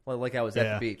 Okay. Well, like I was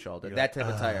at the beach all day. That type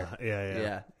of tired.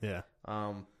 Yeah.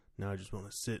 Now I just want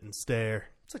to sit and stare.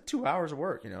 It's like 2 hours of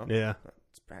work, Yeah.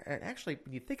 Actually,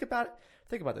 when you think about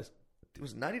this. It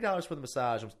was $90 for the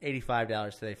massage. It was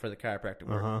 $85 today for the chiropractic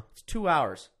work. It's 2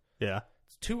 hours. Yeah.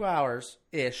 It's 2 hours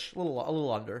ish, a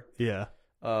little under. Yeah.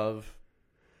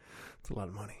 It's a lot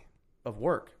of money of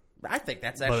work. I think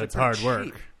that's actually but it's hard cheap.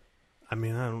 work. I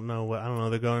mean, I don't know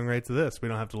the going rates of this. We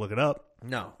don't have to look it up.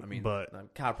 No, I mean,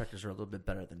 but chiropractors are a little bit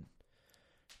better than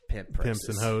pimps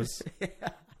and hoes.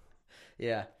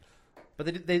 Yeah. But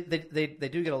they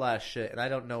do get a lot of shit, and I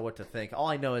don't know what to think. All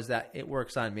I know is that it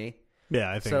works on me.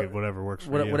 Yeah, I think whatever works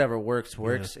for you. Whatever works,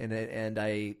 and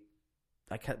I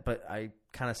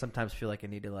kind of sometimes feel like I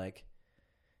need to like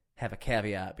have a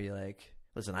caveat, be like,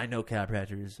 listen, I know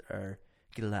chiropractors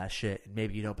get a lot of shit, and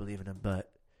maybe you don't believe in them,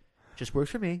 but it just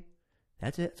works for me.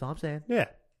 That's it. That's all I'm saying. Yeah,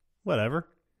 whatever.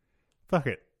 Fuck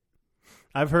it.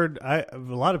 I've heard a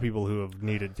lot of people who have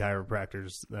needed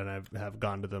chiropractors and have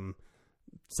gone to them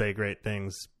say great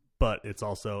things, but it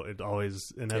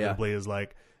always inevitably is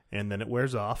like, and then it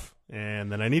wears off,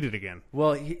 and then I need it again.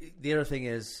 Well, the other thing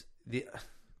is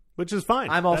which is fine.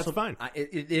 That's fine.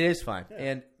 It is fine,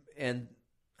 and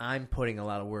I'm putting a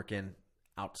lot of work in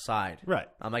outside. Right.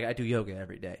 I'm like, I do yoga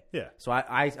every day. Yeah. So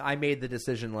I made the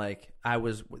decision, like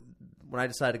when I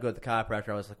decided to go to the chiropractor,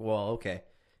 I was like, well, okay,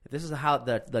 if this is how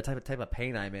the type of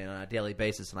pain I'm in on a daily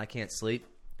basis, and I can't sleep,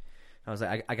 I was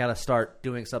like, I got to start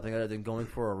doing something other than going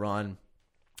for a run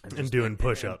and doing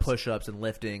push-ups and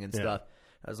lifting and stuff.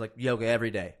 I was like, yoga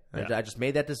every day. Yeah. I just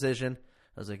made that decision.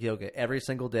 I was like, yoga every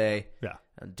single day. Yeah.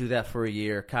 And do that for a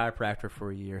year. Chiropractor for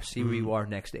a year. See where you are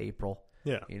next April.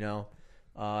 Yeah.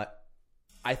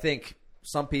 I think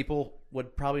some people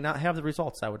would probably not have the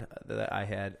results that I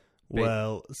had.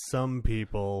 Well, some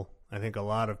people, I think a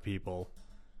lot of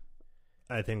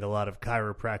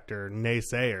chiropractor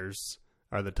naysayers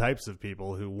are the types of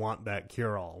people who want that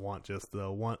cure-all, want just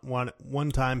the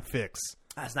one-time fix.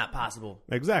 That's not possible.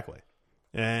 Exactly.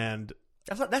 And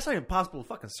that's not even possible.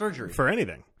 Fucking surgery for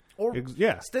anything, or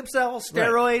stem cells,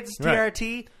 steroids, right.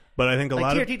 TRT. But I think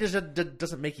TRT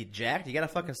doesn't make you jacked. You got to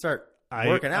fucking start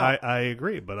working out. I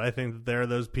agree, but I think that there are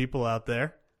those people out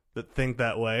there that think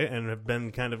that way and have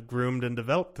been kind of groomed and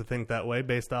developed to think that way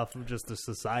based off of just a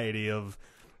society of,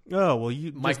 oh, well,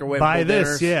 you microwave buy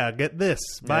this, dinners. get this,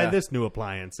 buy this new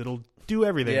appliance. It'll do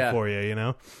everything for you,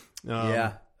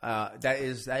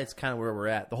 That's kind of where we're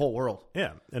at, the whole world.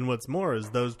 Yeah, and what's more is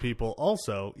those people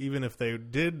also, even if they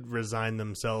did resign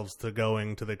themselves to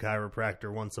going to the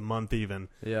chiropractor once a month even,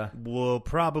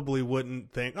 probably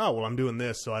wouldn't think, oh, well, I'm doing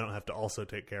this so I don't have to also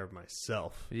take care of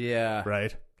myself. Yeah.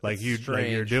 Right? Like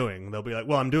you're doing. They'll be like,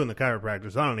 well, I'm doing the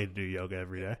chiropractor, so I don't need to do yoga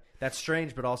every day. That's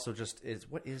strange, but also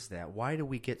what is that? Why do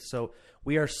we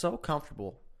we are so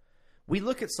comfortable. We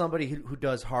look at somebody who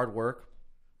does hard work,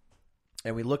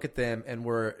 and we look at them and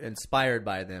we're inspired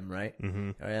by them, right?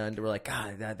 Mm-hmm. And we're like,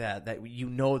 God,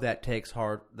 that takes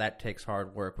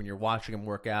hard work when you're watching them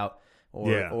work out,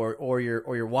 or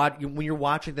when you're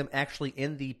watching them actually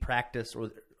in the practice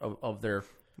of their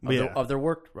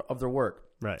work,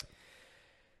 right?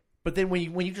 But then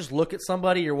when you just look at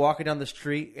somebody, you're walking down the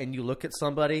street and you look at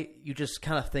somebody, you just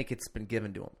kind of think it's been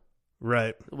given to them.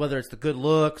 Right. Whether it's the good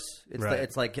looks,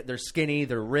 it's like they're skinny,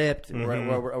 they're ripped,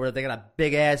 or they got a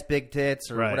big ass, big tits,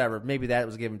 or whatever. Maybe that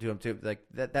was given to them too. Like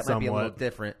that might be a little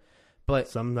different. But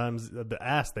sometimes the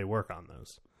ass they work on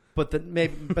those. But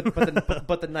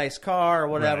the nice car or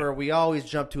whatever, we always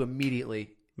jump to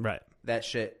immediately. Right. That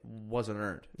shit wasn't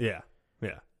earned. Yeah.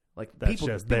 Yeah. Like that's people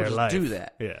just their life. Do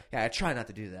that. Yeah. I try not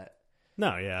to do that.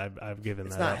 No. Yeah. I've given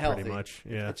it's that not up healthy. Pretty much.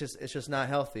 Yeah. It's just not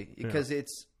healthy because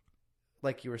it's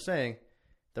like you were saying.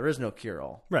 There is no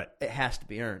cure-all. Right. It has to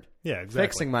be earned. Yeah. Exactly.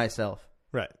 Fixing myself.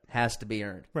 Right. Has to be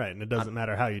earned. Right. And it doesn't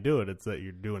matter how you do it. It's that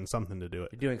you're doing something to do it.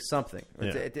 You're doing something.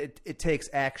 Yeah. It takes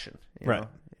action. Right.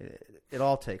 It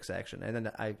all takes action. And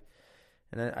then I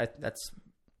that's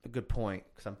a good point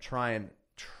because I'm trying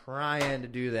to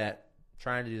do that.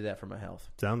 Trying to do that for my health.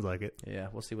 Sounds like it. Yeah.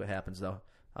 We'll see what happens though.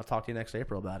 I'll talk to you next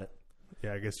April about it.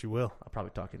 Yeah, I guess you will. I'll probably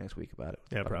talk to you next week about it.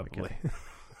 Yeah, probably.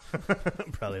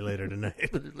 Probably later tonight.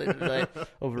 later tonight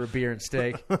over a beer and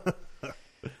steak.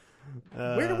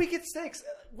 Where do we get steaks?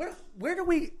 Where do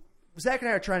we? Zach and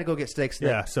I are trying to go get steaks.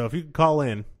 Today. Yeah, so if you could call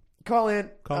in. Call in.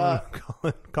 Call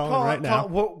in right now.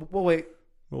 We'll wait.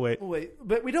 We'll wait. We'll wait.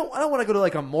 But we don't. I don't want to go to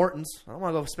like a Morton's. I don't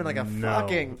want to go spend like a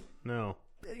fucking. No.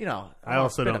 You know. I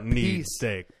also don't need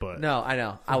steak, but no, I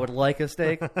know. I would like a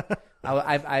steak.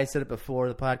 I said it before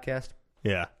the podcast.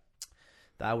 yeah,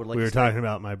 I would like. we a were steak. talking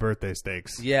about my birthday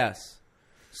steaks. Yes.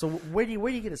 So where do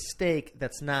you get a steak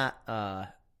that's not?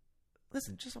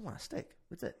 Listen, just I want a steak.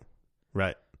 That's it.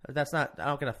 Right. That's not. I'm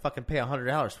not gonna fucking pay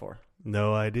 $100 for.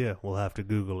 No idea. We'll have to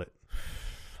Google it.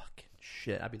 Fucking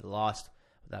shit. I'd be lost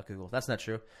without Google. That's not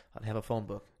true. I'd have a phone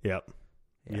book. Yep.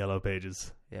 Yeah. Yellow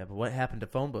Pages. Yeah, but what happened to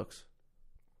phone books?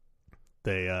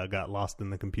 They got lost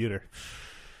in the computer.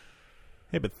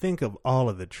 Hey, but think of all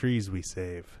of the trees we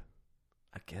save.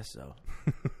 I guess so.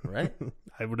 Right?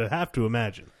 I would have to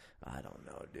imagine. I don't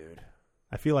know, dude.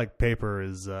 I feel like paper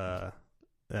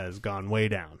has gone way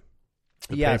down.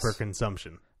 The Yes. paper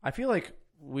consumption. I feel like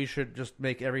we should just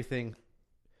make everything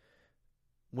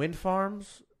wind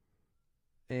farms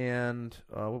and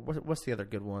what's the other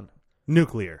good one?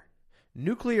 Nuclear.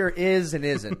 Nuclear is and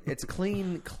isn't. It's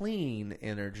clean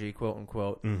energy, quote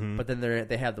unquote. Mm-hmm. But then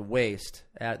they have the waste,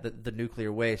 the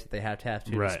nuclear waste that they have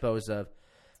to Right. dispose of.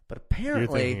 But You're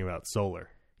apparently, thinking about solar.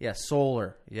 yeah,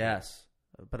 solar, yes.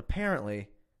 But apparently,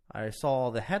 I saw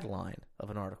the headline of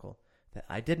an article that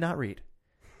I did not read.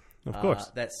 Of course.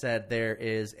 That said there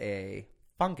is a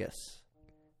fungus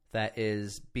that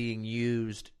is being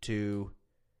used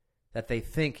that they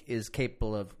think is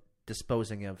capable of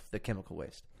disposing of the chemical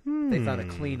waste. They found a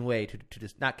clean way to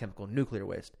not chemical, nuclear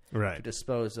waste, Right. to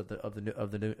dispose of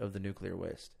the nuclear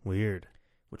waste, Weird.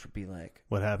 which would be like,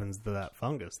 What happens to that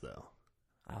fungus, though?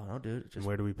 I don't know, dude. And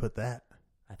where do we put that?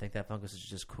 I think that fungus is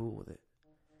just cool with it.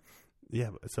 Yeah,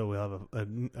 so we'll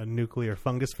have a nuclear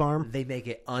fungus farm? They make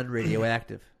it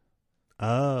unradioactive.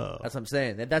 Oh. That's what I'm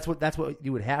saying. That's what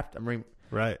you would have to. I mean,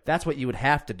 Right. that's what you would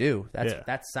have to do. Yeah.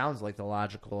 That sounds like the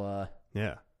logical.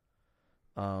 Yeah.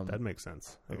 That makes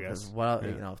sense, I guess. Well,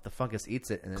 Yeah. if the fungus eats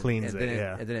it and Cleans then it,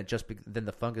 yeah. and then then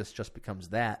the fungus just becomes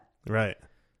that. Right.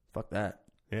 Fuck that.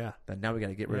 Yeah. Then now we got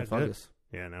to get rid Yeah, of fungus.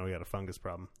 Yeah, now we got a fungus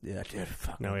problem. Yeah, dude.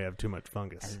 Fuck. Now we have too much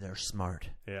fungus. And they're smart,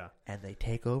 Yeah. and they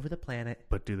take over the planet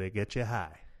But do they get you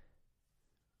high?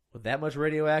 with that much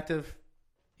radioactive.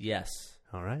 Yes,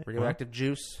 All right. radioactive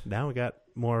juice. Well, now we got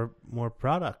more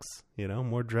products,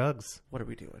 more drugs. What are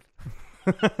we doing?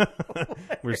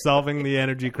 We're solving the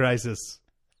energy crisis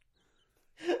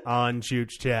on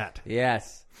Chooch Chat.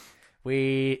 Yes,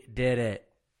 we did it.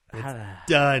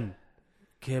 Done.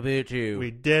 Kabuto.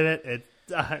 We did it. It's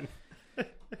done.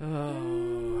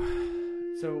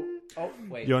 So,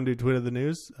 wait. You want to do Twitter the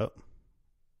news? Oh,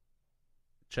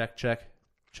 Check.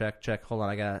 Hold on,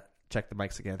 I gotta check the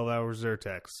mics again. 12 hours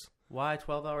Zyrtex. Why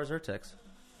 12 hours Zyrtex?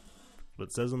 What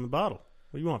it says on the bottle.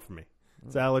 What do you want from me?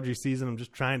 It's allergy season. I'm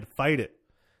just trying to fight it.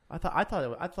 I thought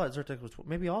Zyrtex was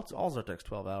maybe all Zyrtex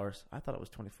 12 hours. I thought it was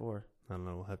 24. I don't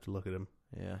know. We'll have to look at him.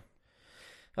 Yeah.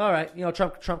 All right.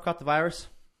 Trump caught the virus.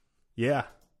 Yeah,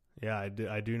 I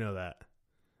do know that.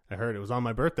 I heard it was on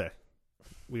my birthday.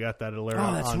 We got that alert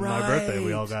on my birthday.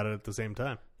 We all got it at the same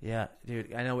time. Yeah,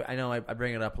 dude. I know. I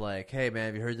bring it up like, hey man,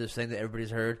 have you heard this thing that everybody's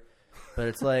heard? But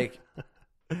it's like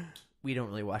we don't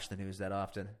really watch the news that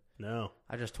often. No,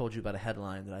 I just told you about a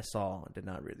headline that I saw and did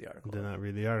not read the article. did not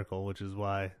read the article, which is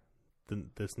why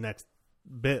this next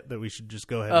bit that we should just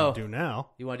go ahead and do now.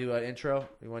 You want to do an intro?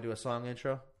 You want to do a song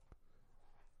intro?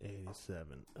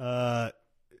 87.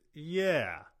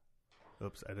 Yeah.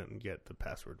 Oops, I didn't get the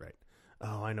password right.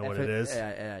 Oh, I know what it is.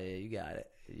 Yeah, you got it.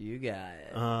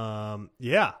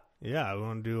 Yeah. I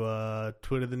want to do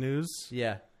Twitter the news.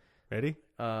 Yeah. Ready?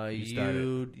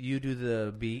 You do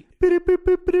the beat.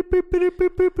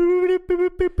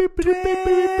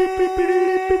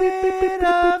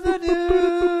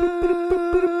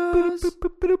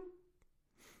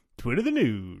 Twitter the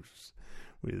news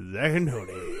with Zach and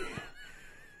Tony.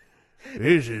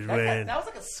 This is when That was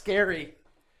like a scary.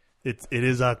 it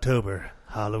is October,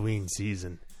 Halloween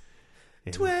season.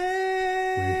 And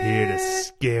we're here to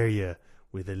scare you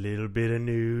with a little bit of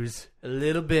news. A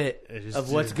little bit Just-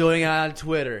 of what's going on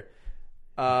Twitter.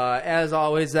 As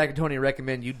always, Zach and Tony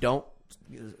recommend you don't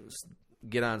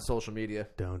get on social media.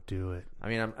 Don't do it. I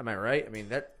mean, am I right? I mean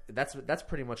that's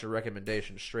pretty much a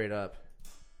recommendation, straight up.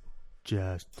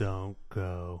 Just don't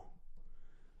go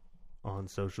on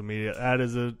social media. That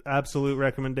is an absolute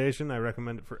recommendation. I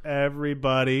recommend it for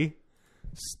everybody.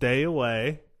 Stay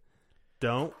away.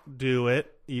 Don't do it,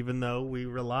 even though we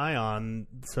rely on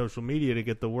social media to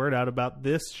get the word out about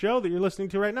this show that you're listening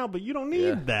to right now. But you don't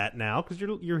need that now because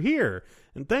you're here.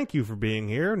 And thank you for being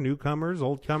here, newcomers,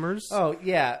 old comers. Oh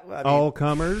yeah, I mean, all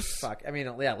comers. Fuck, I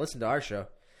mean, yeah. Listen to our show.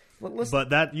 Listen. But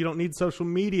that you don't need social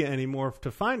media anymore to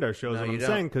find our shows. No, what you I'm don't.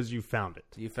 saying, because you found it.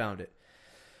 You found it.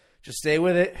 Just stay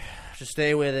with it. Just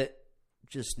stay with it.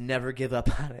 Just never give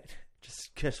up on it.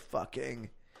 Just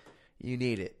fucking. You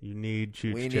need it. You need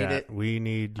Chooch We Chat. need it. We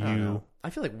need I don't you. know. I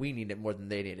feel like we need it more than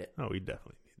they need it. Oh, we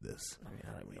definitely need this. I mean,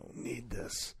 I don't We need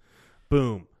this.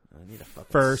 Boom. I need a fucking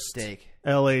First, steak.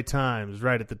 LA Times,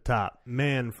 right at the top.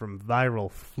 Man from viral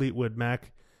Fleetwood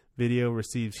Mac video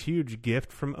receives huge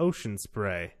gift from Ocean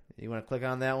Spray. You want to click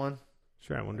on that one?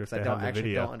 Sure, I wonder if 'Cause they I don't have the actually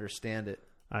video. don't understand it.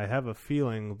 I have a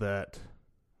feeling that...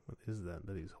 What is that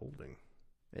he's holding?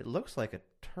 It looks like a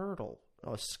turtle.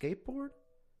 Oh, a skateboard?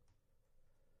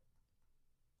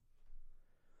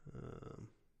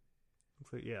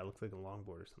 Looks like a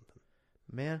longboard or something.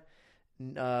 Man,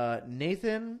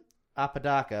 Nathan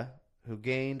Apodaca, who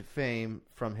gained fame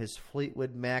from his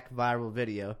Fleetwood Mac viral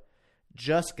video,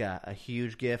 just got a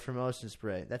huge gift from Ocean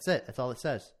Spray. That's it. That's all it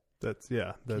says.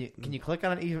 Can you click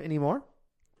on it even anymore?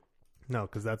 No,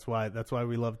 because that's why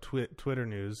we love Twitter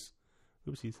news.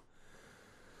 Oopsies.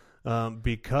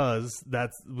 Because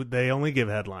they only give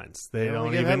headlines. They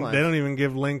don't even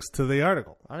give links to the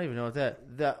article. I don't even know what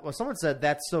that. Well, someone said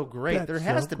that's so great. That's there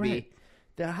has so to great.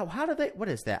 be. How do they? What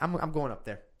is that? I'm going up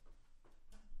there.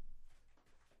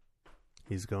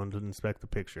 He's going to inspect the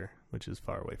picture, which is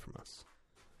far away from us.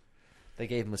 They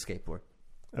gave him a skateboard.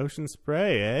 Ocean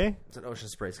Spray, eh? It's an Ocean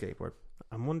Spray skateboard.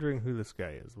 I'm wondering who this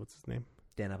guy is. What's his name?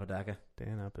 Dan Apodaca.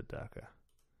 Dan Apodaca.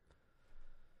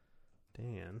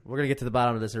 Dan. We're gonna get to the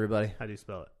bottom of this, everybody. How do you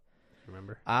spell it?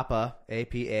 Remember? Apa,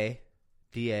 Apadaca,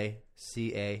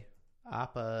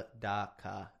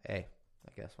 Apodaca, A. I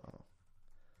guess. I don't know.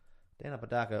 Dan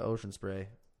Apodaca, Ocean Spray.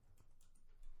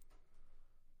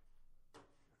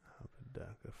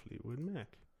 Apodaca Fleetwood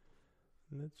Mac.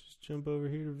 Let's just jump over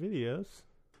here to videos.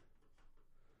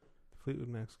 Fleetwood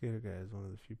Mac skater guy is one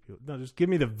of the few people. No, just give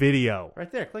me the video.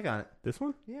 Right there. Click on it. This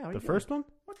one? Yeah. The first one?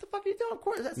 What the fuck are you doing? Of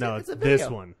course, that's No, it's a it's video. this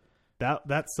one.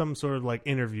 That's some sort of like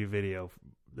interview video.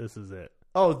 This is it.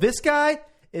 Oh, this guy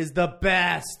is the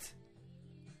best.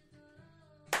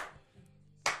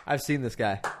 I've seen this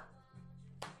guy.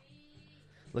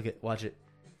 Watch it.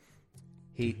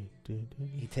 He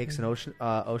takes an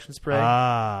ocean spray,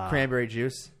 cranberry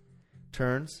juice,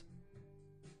 turns,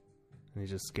 and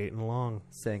he's just skating along.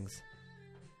 Sings.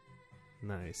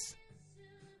 Nice.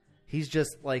 He's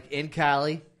just like in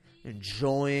Cali,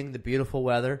 enjoying the beautiful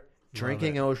weather,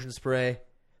 drinking ocean spray,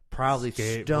 probably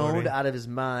stoned out of his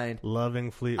mind, loving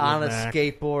Fleetwood on a Mac.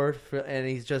 skateboard, and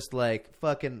he's just like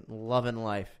fucking loving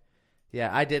life. Yeah,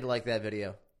 I did like that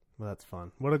video. Well, that's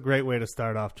fun. What a great way to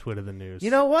start off Twitter the news.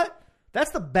 You know what?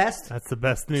 That's the best. That's the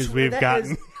best news we've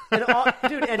gotten.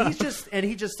 Dude, and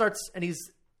he just starts, and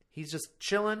he's just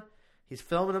chilling. He's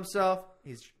filming himself.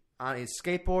 He's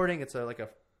skateboarding. It's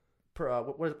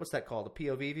what's that called? A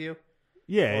POV view?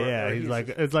 Yeah, or he's like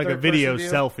just it's like a third-person video view?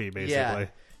 selfie, basically. Yeah,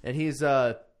 and he's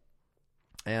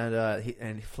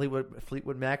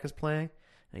Fleetwood Mac is playing,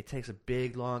 and he takes a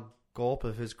big long gulp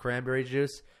of his cranberry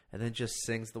juice, and then just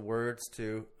sings the words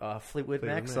to Fleetwood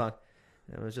Mac song.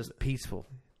 And it was just peaceful.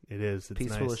 It is. It's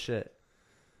peaceful nice. as shit.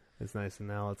 It's nice. And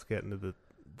now let's get into the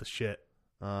shit.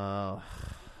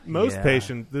 Most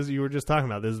patients, this you were just talking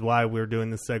about. This is why we're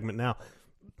doing this segment now.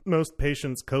 Most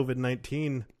patients'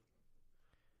 COVID-19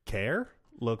 care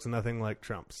looks nothing like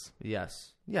Trump's.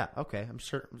 Yes. Yeah. Okay. I'm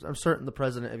certain the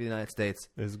president of the United States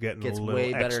is getting gets a little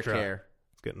way extra better care.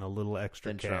 It's getting a little extra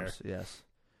than care. Trump's. Yes.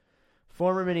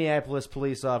 Former Minneapolis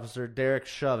police officer Derek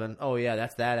Chauvin. Oh yeah,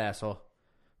 that's that asshole.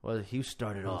 Well, he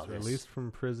started all this. Released from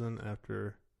prison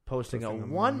after posting a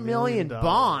 $1 million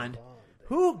bond.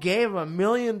 Who gave him $1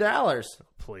 million?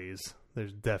 Please,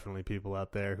 there's definitely people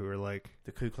out there who are like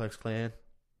the Ku Klux Klan.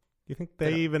 You think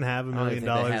they even have $1 million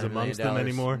amongst them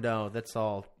anymore? No, that's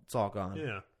all. It's all gone.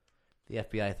 Yeah, the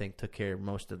FBI I think took care of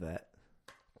most of that.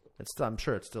 I'm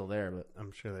sure it's still there, but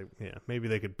I'm sure maybe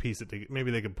they could piece it together.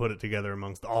 Maybe they could put it together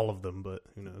amongst all of them, but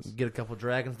who knows? Get a couple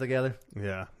dragons together.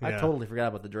 Yeah. I totally forgot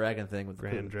about the dragon thing with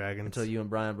Grand Dragons until you and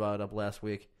Brian brought it up last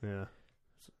week. Yeah.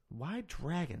 Why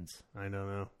dragons? I don't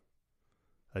know.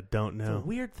 I don't know. It's a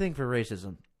weird thing for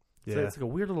racism. Yeah. It's like a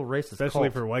weird little racist especially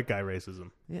cult. For white guy racism.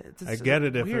 Yeah, I get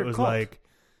it if it was cult. like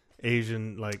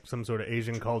Asian, like some sort of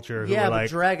Asian culture. Yeah, but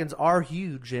like, dragons are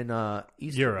huge in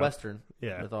East and Europe. Western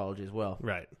mythology as well.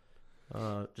 Right.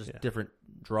 Different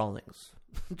drawings.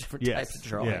 Different types of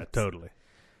drawings. Yeah, totally.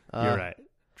 You're right.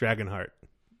 Dragonheart.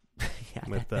 Yeah,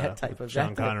 with that type of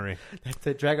Sean Connery.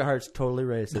 That Dragonheart's totally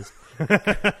racist.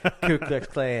 Ku Klux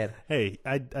Klan. Hey,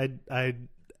 I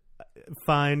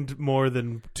find more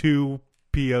than 2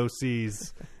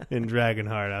 POCs in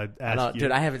Dragonheart. I'd ask you.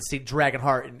 Dude, I haven't seen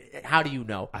Dragonheart. How do you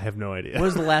know? I have no idea. When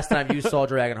was the last time you saw I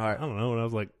Dragonheart? don't know. When I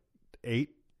was like 8,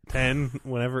 10,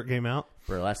 whenever it came out.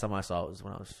 Bro, last time I saw it was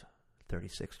when I was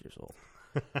 36 years old.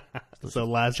 So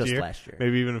last Just year? last year.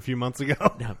 Maybe even a few months ago.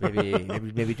 No,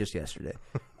 maybe just yesterday.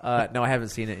 No, I haven't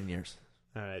seen it in years.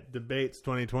 All right. Debates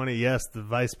 2020. Yes, the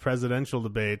vice presidential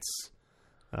debates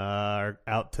are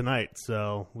out tonight.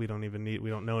 So we don't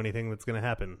know anything that's going to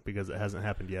happen because it hasn't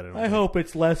happened yet. I hope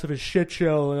it's less of a shit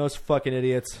show than those fucking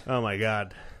idiots. Oh, my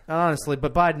God. Honestly,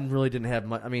 but Biden really didn't have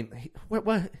much. I mean,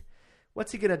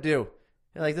 what's he going to do?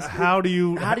 Like this, How do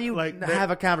you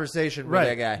have a conversation with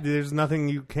that guy? There's nothing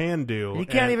you can do. He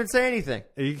can't even say anything.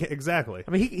 Exactly.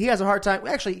 I mean, he has a hard time.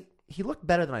 Actually, he looked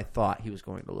better than I thought he was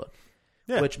going to look,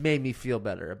 which made me feel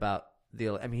better about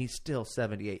the. I mean, he's still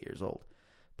 78 years old,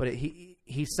 but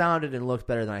he sounded and looked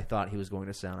better than I thought he was going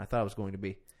to sound. I thought it was going to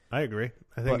be. I agree.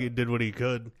 I think he did what he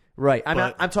could. Right.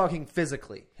 I'm talking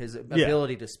physically, his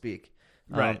ability to speak.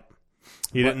 Right.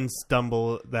 He didn't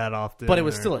stumble that often. But it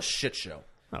was still a shit show.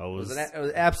 Oh, it was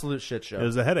an absolute shit show. It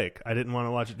was a headache. I didn't want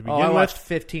to watch it to begin I watched with.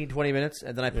 15, 20 minutes,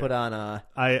 and then I put on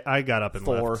I got up and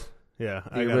Thor. left. Yeah,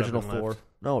 the original Thor.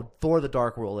 No, Thor: The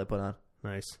Dark World. I put on.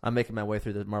 Nice. I'm making my way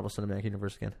through the Marvel Cinematic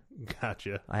Universe again.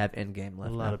 Gotcha. I have Endgame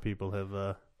left. A lot of people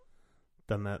have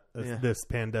done that this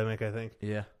pandemic. I think.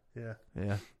 Yeah.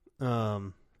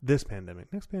 This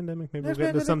pandemic. Next pandemic, maybe we'll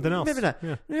get to something else. Maybe not.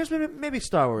 Yeah. Maybe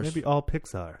Star Wars. Maybe all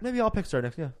Pixar. Maybe all Pixar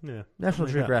next. Yeah. Yeah. National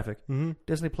Geographic. Mm-hmm.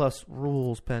 Disney Plus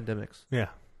rules pandemics. Yeah.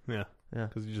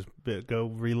 Because you just go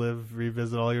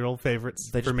revisit all your old favorites.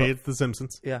 For me, it's The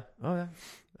Simpsons. Yeah. Oh yeah.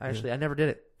 Actually, I never did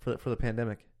it for the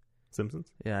pandemic.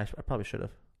 Simpsons. Yeah, I probably should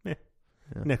have. Yeah.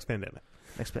 Next pandemic.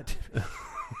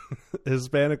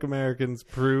 Hispanic Americans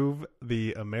prove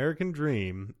the American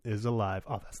dream is alive.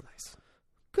 Oh, that's nice.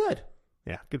 Good.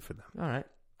 Yeah, good for them. All right.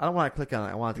 I don't want to click on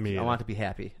it. I want it to be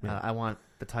happy. Yeah. I want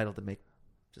the title to make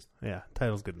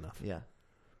title's good enough. Yeah.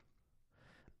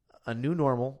 A new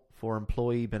normal for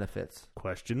employee benefits.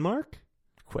 Question mark?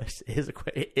 Is a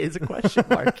question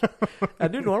mark. A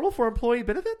new normal for employee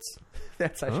benefits? I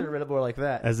should have read it more like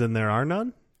that. As in there are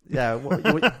none? Yeah.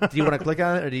 Do you want to click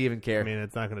on it or do you even care? I mean,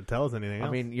 it's not going to tell us anything else.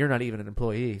 I mean, you're not even an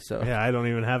employee, so. Yeah, I don't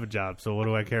even have a job, so what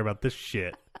do I care about this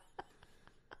shit?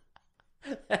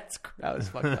 That was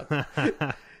fucked up.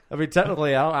 I mean,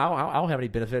 technically, I don't have any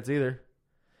benefits either.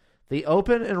 The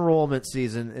open enrollment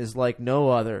season is like no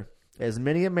other. As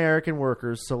many American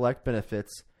workers select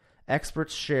benefits,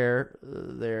 experts share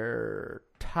their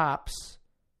tops.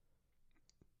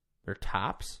 Their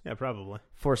tops? Yeah, probably.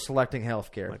 For selecting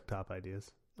health care. Like top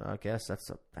ideas. I guess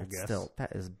that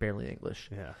is barely English.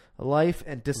 Yeah. Life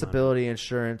and disability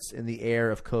insurance in the air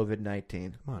of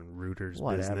COVID-19. Come on, Reuters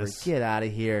Whatever. business. Get out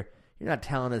of here. You're not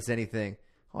telling us anything.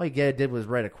 All you did was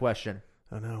write a question.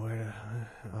 Oh, no.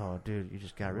 Oh, dude, you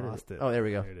just got rid of it. Oh, there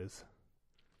we go. There it is.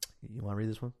 You want to read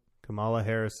this one? Kamala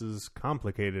Harris's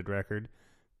complicated record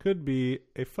could be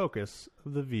a focus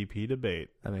of the VP debate.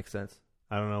 That makes sense.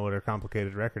 I don't know what her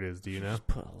complicated record is. Do you know? Just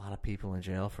put a lot of people in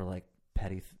jail for like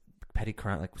petty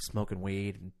crime, like smoking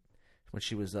weed, and when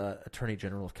she was Attorney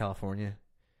General of California.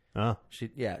 Oh, she's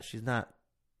not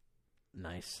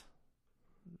nice.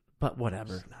 But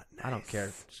whatever. Not nice. I don't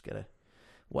care. Just get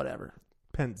whatever.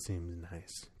 Pence seems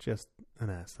nice. Just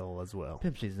an asshole as well.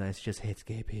 Pimp seems nice. Just hates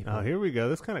gay people. Oh, here we go.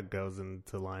 This kind of goes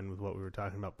into line with what we were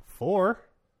talking about before.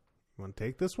 You want to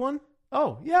take this one?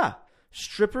 Oh, yeah.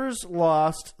 Strippers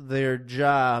lost their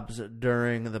jobs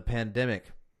during the pandemic,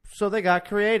 so they got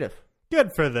creative.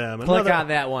 Good for them. Click on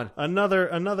that one. Another.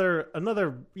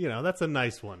 That's a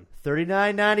nice one.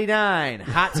 $39.99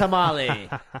 hot tamale.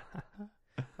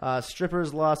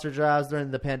 Strippers lost their jobs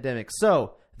during the pandemic,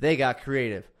 so they got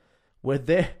creative. With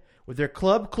their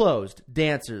club closed,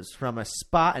 dancers from a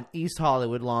spot in East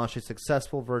Hollywood launched a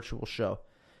successful virtual show.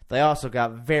 They also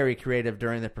got very creative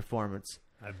during their performance.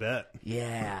 I bet.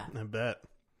 Yeah. I bet.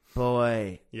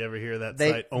 Boy. You ever hear that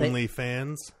site,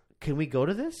 OnlyFans? Can we go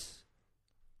to this?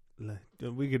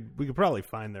 We could probably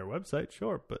find their website,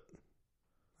 sure, but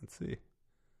let's see.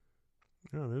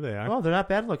 Oh, there they are. Oh, they're not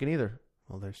bad looking either.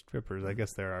 Well, they're strippers. I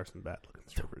guess there are some bad looking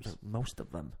strippers. Most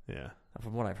of them. Yeah.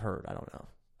 From what I've heard, I don't know.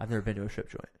 I've never been to a strip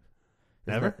joint.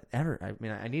 Ever? Ever. I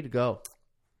mean, I need to go.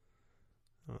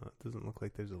 It doesn't look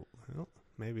like there's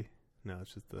maybe. No,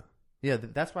 it's just the. Yeah,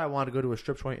 that's why I wanted to go to a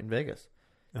strip joint in Vegas.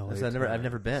 Because I've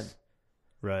never been.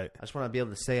 Right. I just want to be able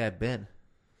to say I've been.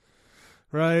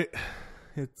 Right.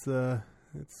 It's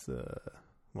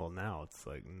Well, now it's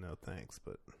like, no thanks,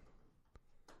 but...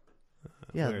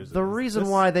 Yeah, where is the it? reason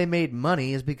This- why they made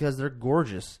money is because they're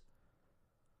gorgeous.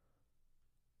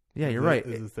 Yeah, you're right.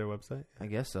 Is this their website? I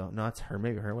guess so. No, it's her.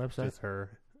 Maybe her website. Just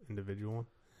her individual one?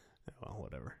 Yeah, well,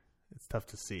 whatever. It's tough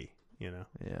to see, you know?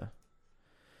 Yeah.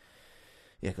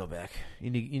 Yeah, go back. You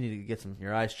need to get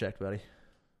your eyes checked, buddy.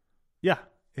 Yeah.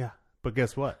 But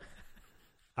guess what?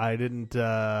 I didn't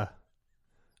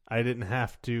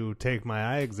have to take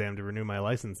my eye exam to renew my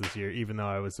license this year, even though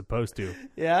I was supposed to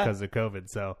Yeah. because of COVID.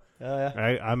 So Oh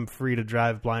yeah. I'm free to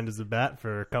drive blind as a bat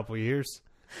for a couple of years.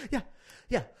 Yeah.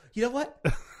 Yeah. You know what?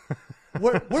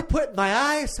 we're putting my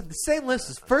eyes on the same list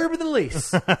as Ferb and the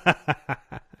Lease.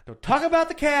 Don't talk about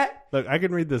the cat. Look, I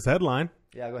can read this headline.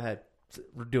 Yeah, go ahead.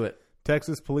 Do it.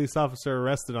 Texas police officer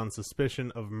arrested on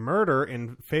suspicion of murder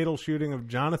in fatal shooting of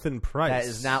Jonathan Price. That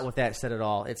is not what that said at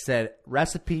all. It said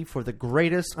recipe for the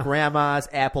greatest grandma's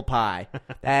apple pie.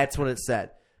 That's what it said.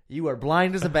 You are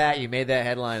blind as a bat. You made that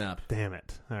headline up. Damn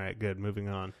it. All right, good. Moving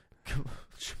on.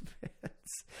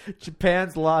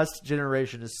 Japan's lost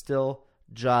generation is still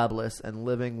jobless and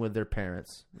living with their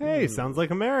parents. Hey, sounds like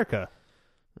America.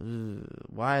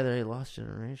 Why are they lost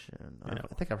generation? Yeah.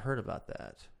 I think I've heard about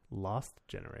that. Lost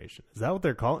generation. Is that what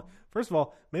they're calling? First of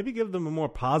all, maybe give them a more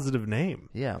positive name.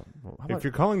 Yeah. Well, how If about-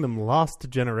 you're calling them lost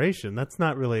generation, that's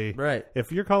not really right.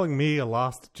 If you're calling me a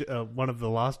lost, one of the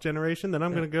lost generation, then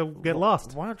I'm going to go get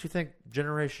lost. Why don't you think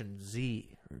Generation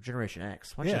Z or Generation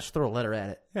X? Why don't Yeah. you just throw a letter at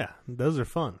it? Yeah, those are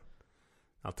fun.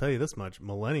 I'll tell you this much: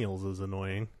 millennials is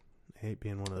annoying. I hate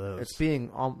being one of those. It's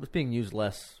being used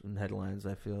less in headlines.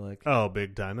 I feel like. Oh,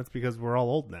 big time. That's because we're all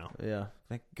old now. Yeah.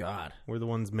 Thank God. We're the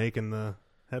ones making the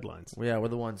headlines. Well, yeah, we're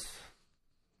the ones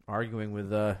arguing with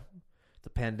the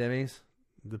pandemics.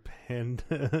 The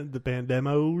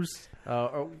pandemos.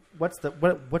 What's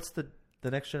the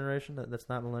next generation that's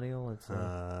not millennial? It's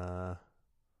I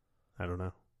don't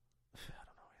know.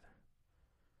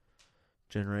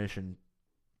 Generation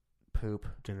poop.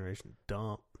 Generation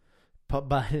dump. Pub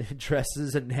by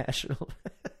dresses and national.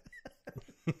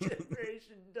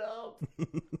 Generation dump.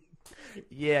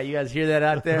 Yeah, you guys hear that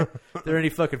out there? There are any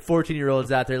fucking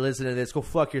 14-year-olds out there listening to this? Go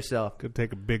fuck yourself. Go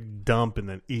take a big dump and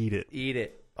then eat it. Eat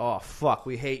it. Oh, fuck.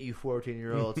 We hate you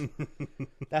 14-year-olds.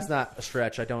 That's not a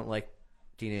stretch. I don't like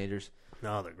teenagers.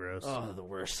 No, they're gross. Oh, they're the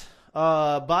worst.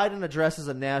 Biden addresses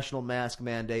a national mask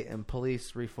mandate and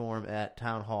police reform at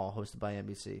town hall hosted by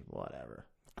NBC. Whatever.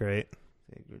 Great.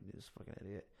 This fucking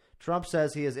idiot. Trump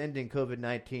says he is ending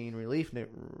COVID-19 relief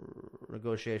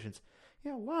negotiations.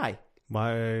 Yeah, why?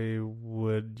 Why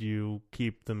would you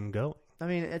keep them going? I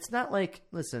mean, it's not like,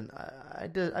 listen,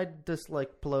 I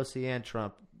dislike Pelosi and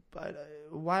Trump, but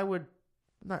why would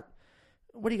not?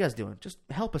 What are you guys doing? Just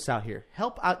help us out here.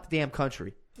 Help out the damn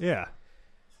country. Yeah.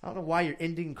 I don't know why you're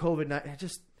ending COVID-19.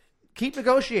 Just keep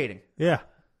negotiating. Yeah.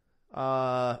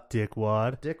 Dickwad.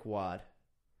 Dickwad. Dickwads.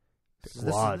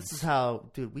 This is how,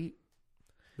 dude,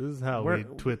 This is how we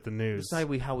twit the news. This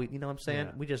is how we, you know what I'm saying?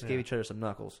 Yeah, We just gave each other some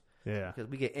knuckles. Yeah. Because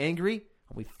we get angry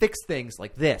and we fix things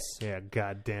like this. Yeah,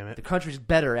 god damn The it. country's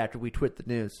better after we twit the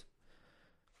news.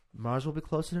 Mars will be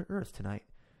closer to Earth tonight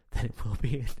than it will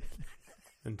be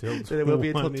Until than it will be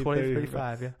until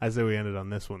 2035. Yeah. I say we ended on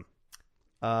this one.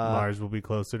 Mars will be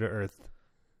closer to Earth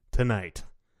tonight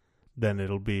than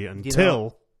it'll be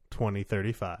until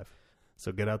 2035.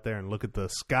 So get out there and look at the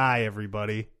sky,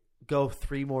 everybody. Go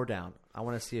 3 more down. I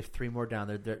want to see if 3 more down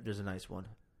there's a nice one.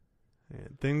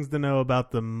 And things to know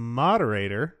about the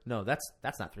moderator. No, that's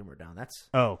not 3 more down. That's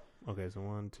Oh, okay. So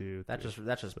 1, 2, 3. that's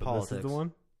just So politics. This is the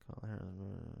one.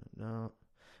 No.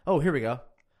 Oh, here we go.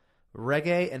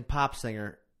 Reggae and pop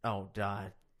singer. Oh,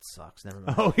 God, sucks. Never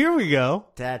mind. Oh, here we go.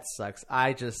 That sucks.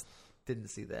 I just didn't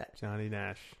see that. Johnny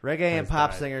Nash. Reggae and has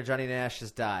pop died. singer Johnny Nash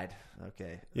has died.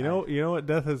 Okay. You know what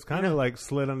death has kind of like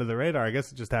slid under the radar. I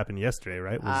guess it just happened yesterday,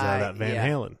 right? Was that Van yeah.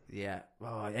 Halen? Yeah.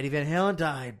 Oh, Eddie Van Halen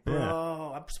died, bro.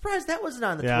 Yeah. I'm surprised that wasn't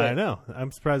on the Yeah, Twit. I know.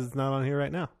 I'm surprised it's not on here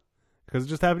right now because it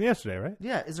just happened yesterday, right?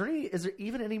 Yeah. Is there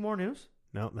even any more news?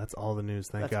 No, that's all the news.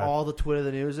 Thank That's God. all the Twit of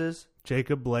the news is?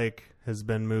 Jacob Blake has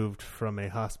been moved from a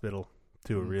hospital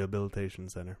to a rehabilitation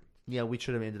center. Yeah, we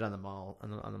should have ended on the mall,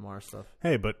 on the Mars stuff.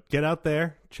 Hey, but get out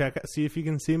there, see if you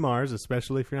can see Mars,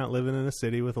 especially if you're not living in a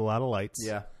city with a lot of lights.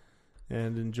 Yeah.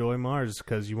 And enjoy Mars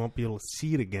because you won't be able to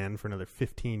see it again for another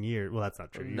 15 years. Well, that's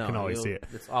not true. You can always see it.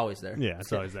 It's always there. Yeah,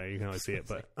 it's always there. You can always see it,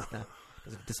 but It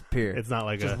doesn't disappear. it's not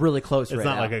like just really close It's right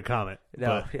not now. like a comet.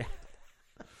 No, but yeah.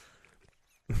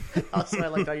 Also, I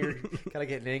like how you're kind of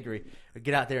getting angry.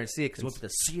 Get out there and see it because we'll be able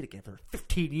to see it again for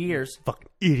 15 years. fucking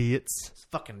idiots. It's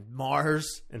fucking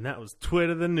Mars. And that was Twit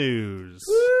of the News.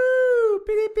 Woo!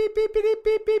 Beep, beep, beep, beep, beep,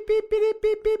 beep, beep, beep, beep,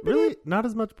 beep, beep. Really? Not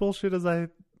as much bullshit as I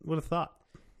would have thought?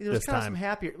 It was This kind of time. some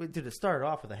happier. Did it start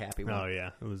off with a happy one? Oh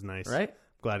yeah, it was nice. Right?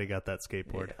 Glad he got that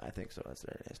skateboard. Yeah, I think so. That's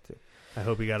very nice too. I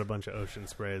hope he got a bunch of ocean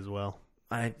spray as well.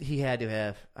 He had to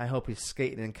have. I hope he's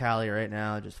skating in Cali right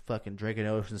now, just fucking drinking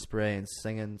ocean spray and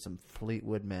singing some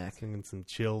Fleetwood Mac. Singing some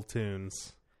chill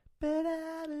tunes. When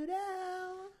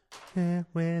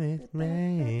it's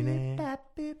raining.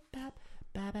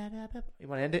 You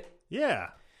want to end it? Yeah.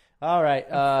 All right.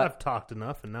 I've talked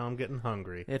enough, and now I'm getting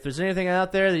hungry. If there's anything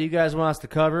out there that you guys want us to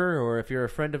cover, or if you're a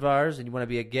friend of ours and you want to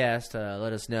be a guest,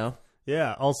 let us know.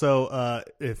 Yeah. Also,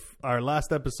 if our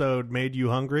last episode made you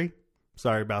hungry,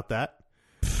 sorry about that.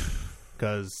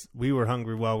 Because we were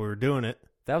hungry while we were doing it.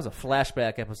 That was a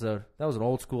flashback episode. That was an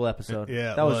old school episode.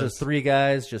 Yeah, it that was was. just three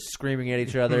guys just screaming at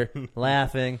each other,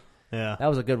 laughing. Yeah. That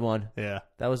was a good one. Yeah.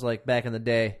 That was like back in the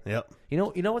day. Yep. You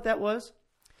know what that was?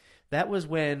 That was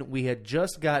when we had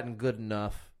just gotten good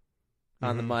enough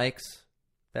on the mics.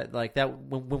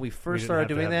 When we first started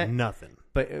doing that. Nothing.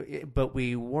 But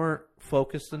we weren't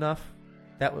focused enough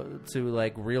to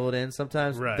like reel it in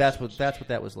sometimes. Right. That's what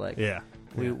that was like. Yeah.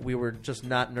 We were just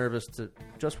not nervous to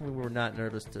when we were not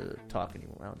nervous to talk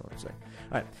anymore. I don't know what to say.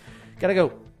 All right. Gotta go.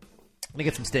 Let me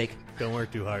get some steak. Don't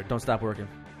work too hard. Don't stop working.